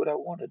just do what I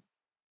wanted.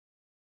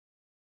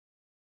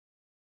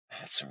 I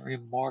had some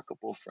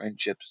remarkable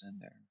friendships in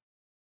there.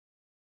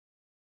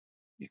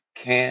 You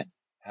can't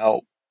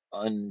help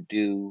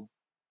undo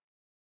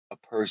a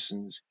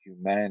person's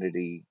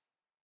humanity.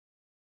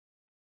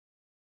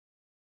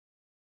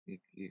 You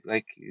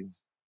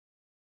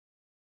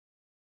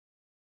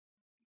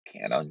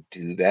can't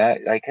undo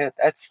that. Like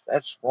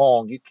that's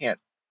wrong. You can't.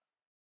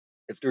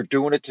 If they're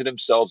doing it to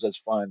themselves, that's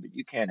fine, but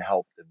you can't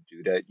help them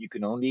do that. You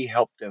can only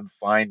help them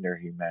find their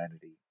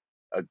humanity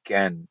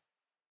again.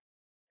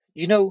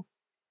 You know,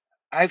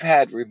 I've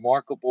had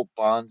remarkable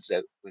bonds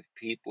with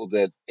people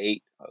that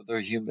ate other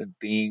human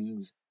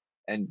beings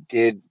and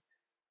did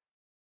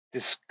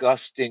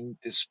disgusting,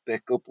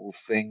 despicable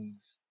things.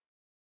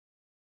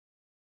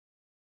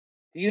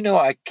 Do you know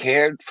I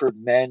cared for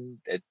men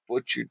that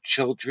butchered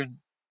children?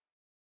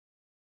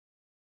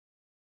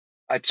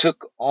 I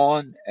took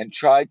on and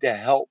tried to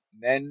help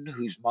men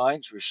whose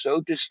minds were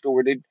so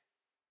distorted.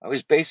 I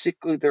was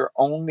basically their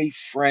only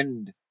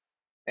friend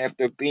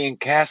after being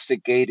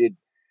castigated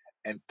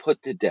and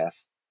put to death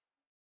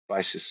by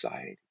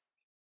society.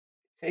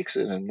 It takes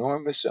an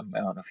enormous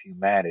amount of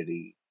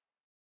humanity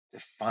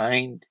to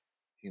find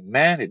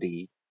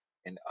humanity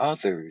in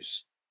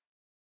others,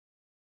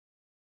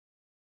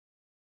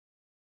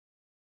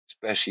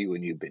 especially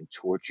when you've been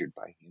tortured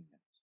by humans.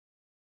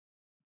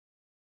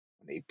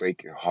 When they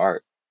break your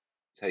heart,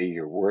 tell you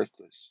you're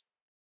worthless.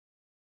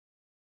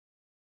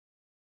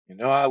 You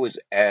know, I was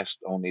asked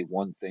only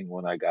one thing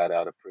when I got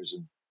out of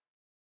prison.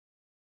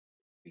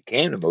 It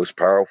became the most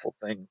powerful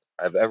thing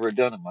I've ever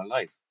done in my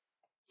life.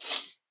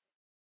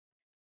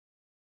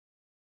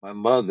 My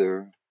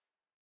mother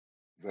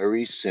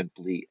very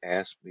simply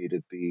asked me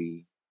to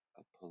be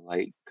a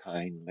polite,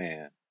 kind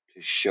man,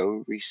 to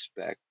show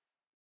respect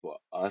for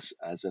us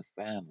as a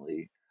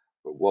family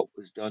for what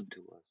was done to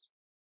us.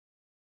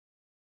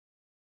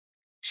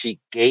 She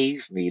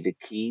gave me the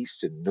keys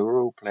to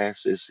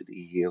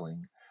neuroplasticity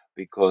healing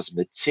because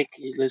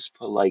meticulous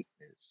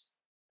politeness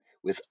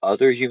with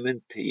other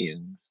human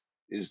beings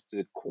is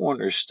the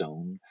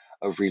cornerstone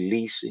of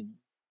releasing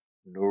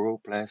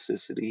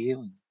neuroplasticity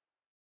healing.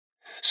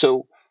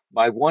 So,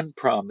 my one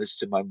promise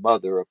to my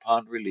mother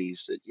upon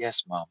release that,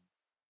 yes, mom,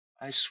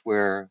 I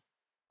swear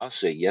I'll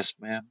say yes,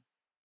 ma'am,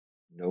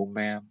 no,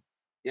 ma'am,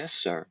 yes,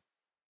 sir,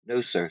 no,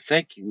 sir,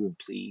 thank you, and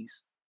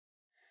please.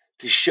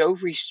 To show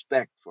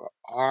respect for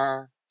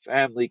our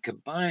family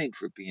combined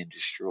for being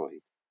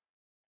destroyed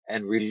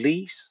and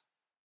release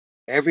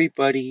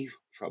everybody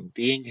from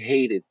being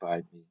hated by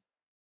me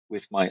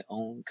with my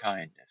own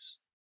kindness.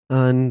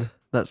 And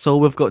that's all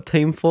we've got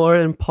time for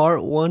in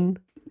part one.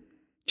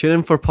 Tune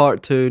in for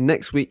part two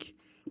next week,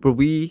 where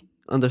we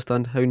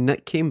understand how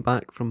Nick came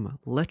back from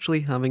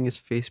literally having his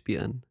face beat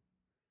in.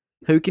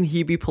 How can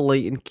he be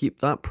polite and keep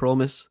that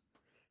promise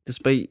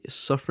despite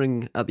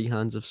suffering at the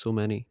hands of so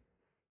many?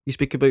 We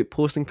speak about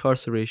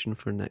post-incarceration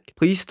for Nick.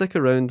 Please stick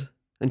around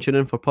and tune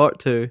in for part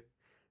two,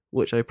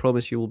 which I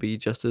promise you will be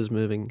just as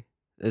moving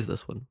as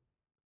this one.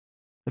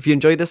 If you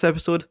enjoyed this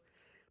episode,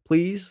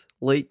 please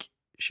like,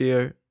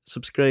 share,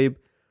 subscribe,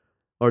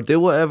 or do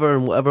whatever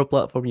on whatever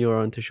platform you are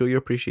on to show your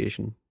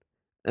appreciation.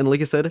 And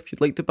like I said, if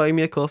you'd like to buy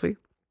me a coffee,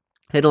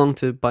 head along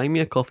to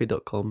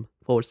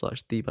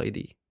buymeacoffee.com/D by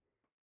D.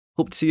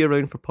 Hope to see you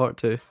around for part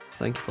two.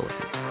 Thank you for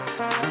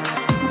listening.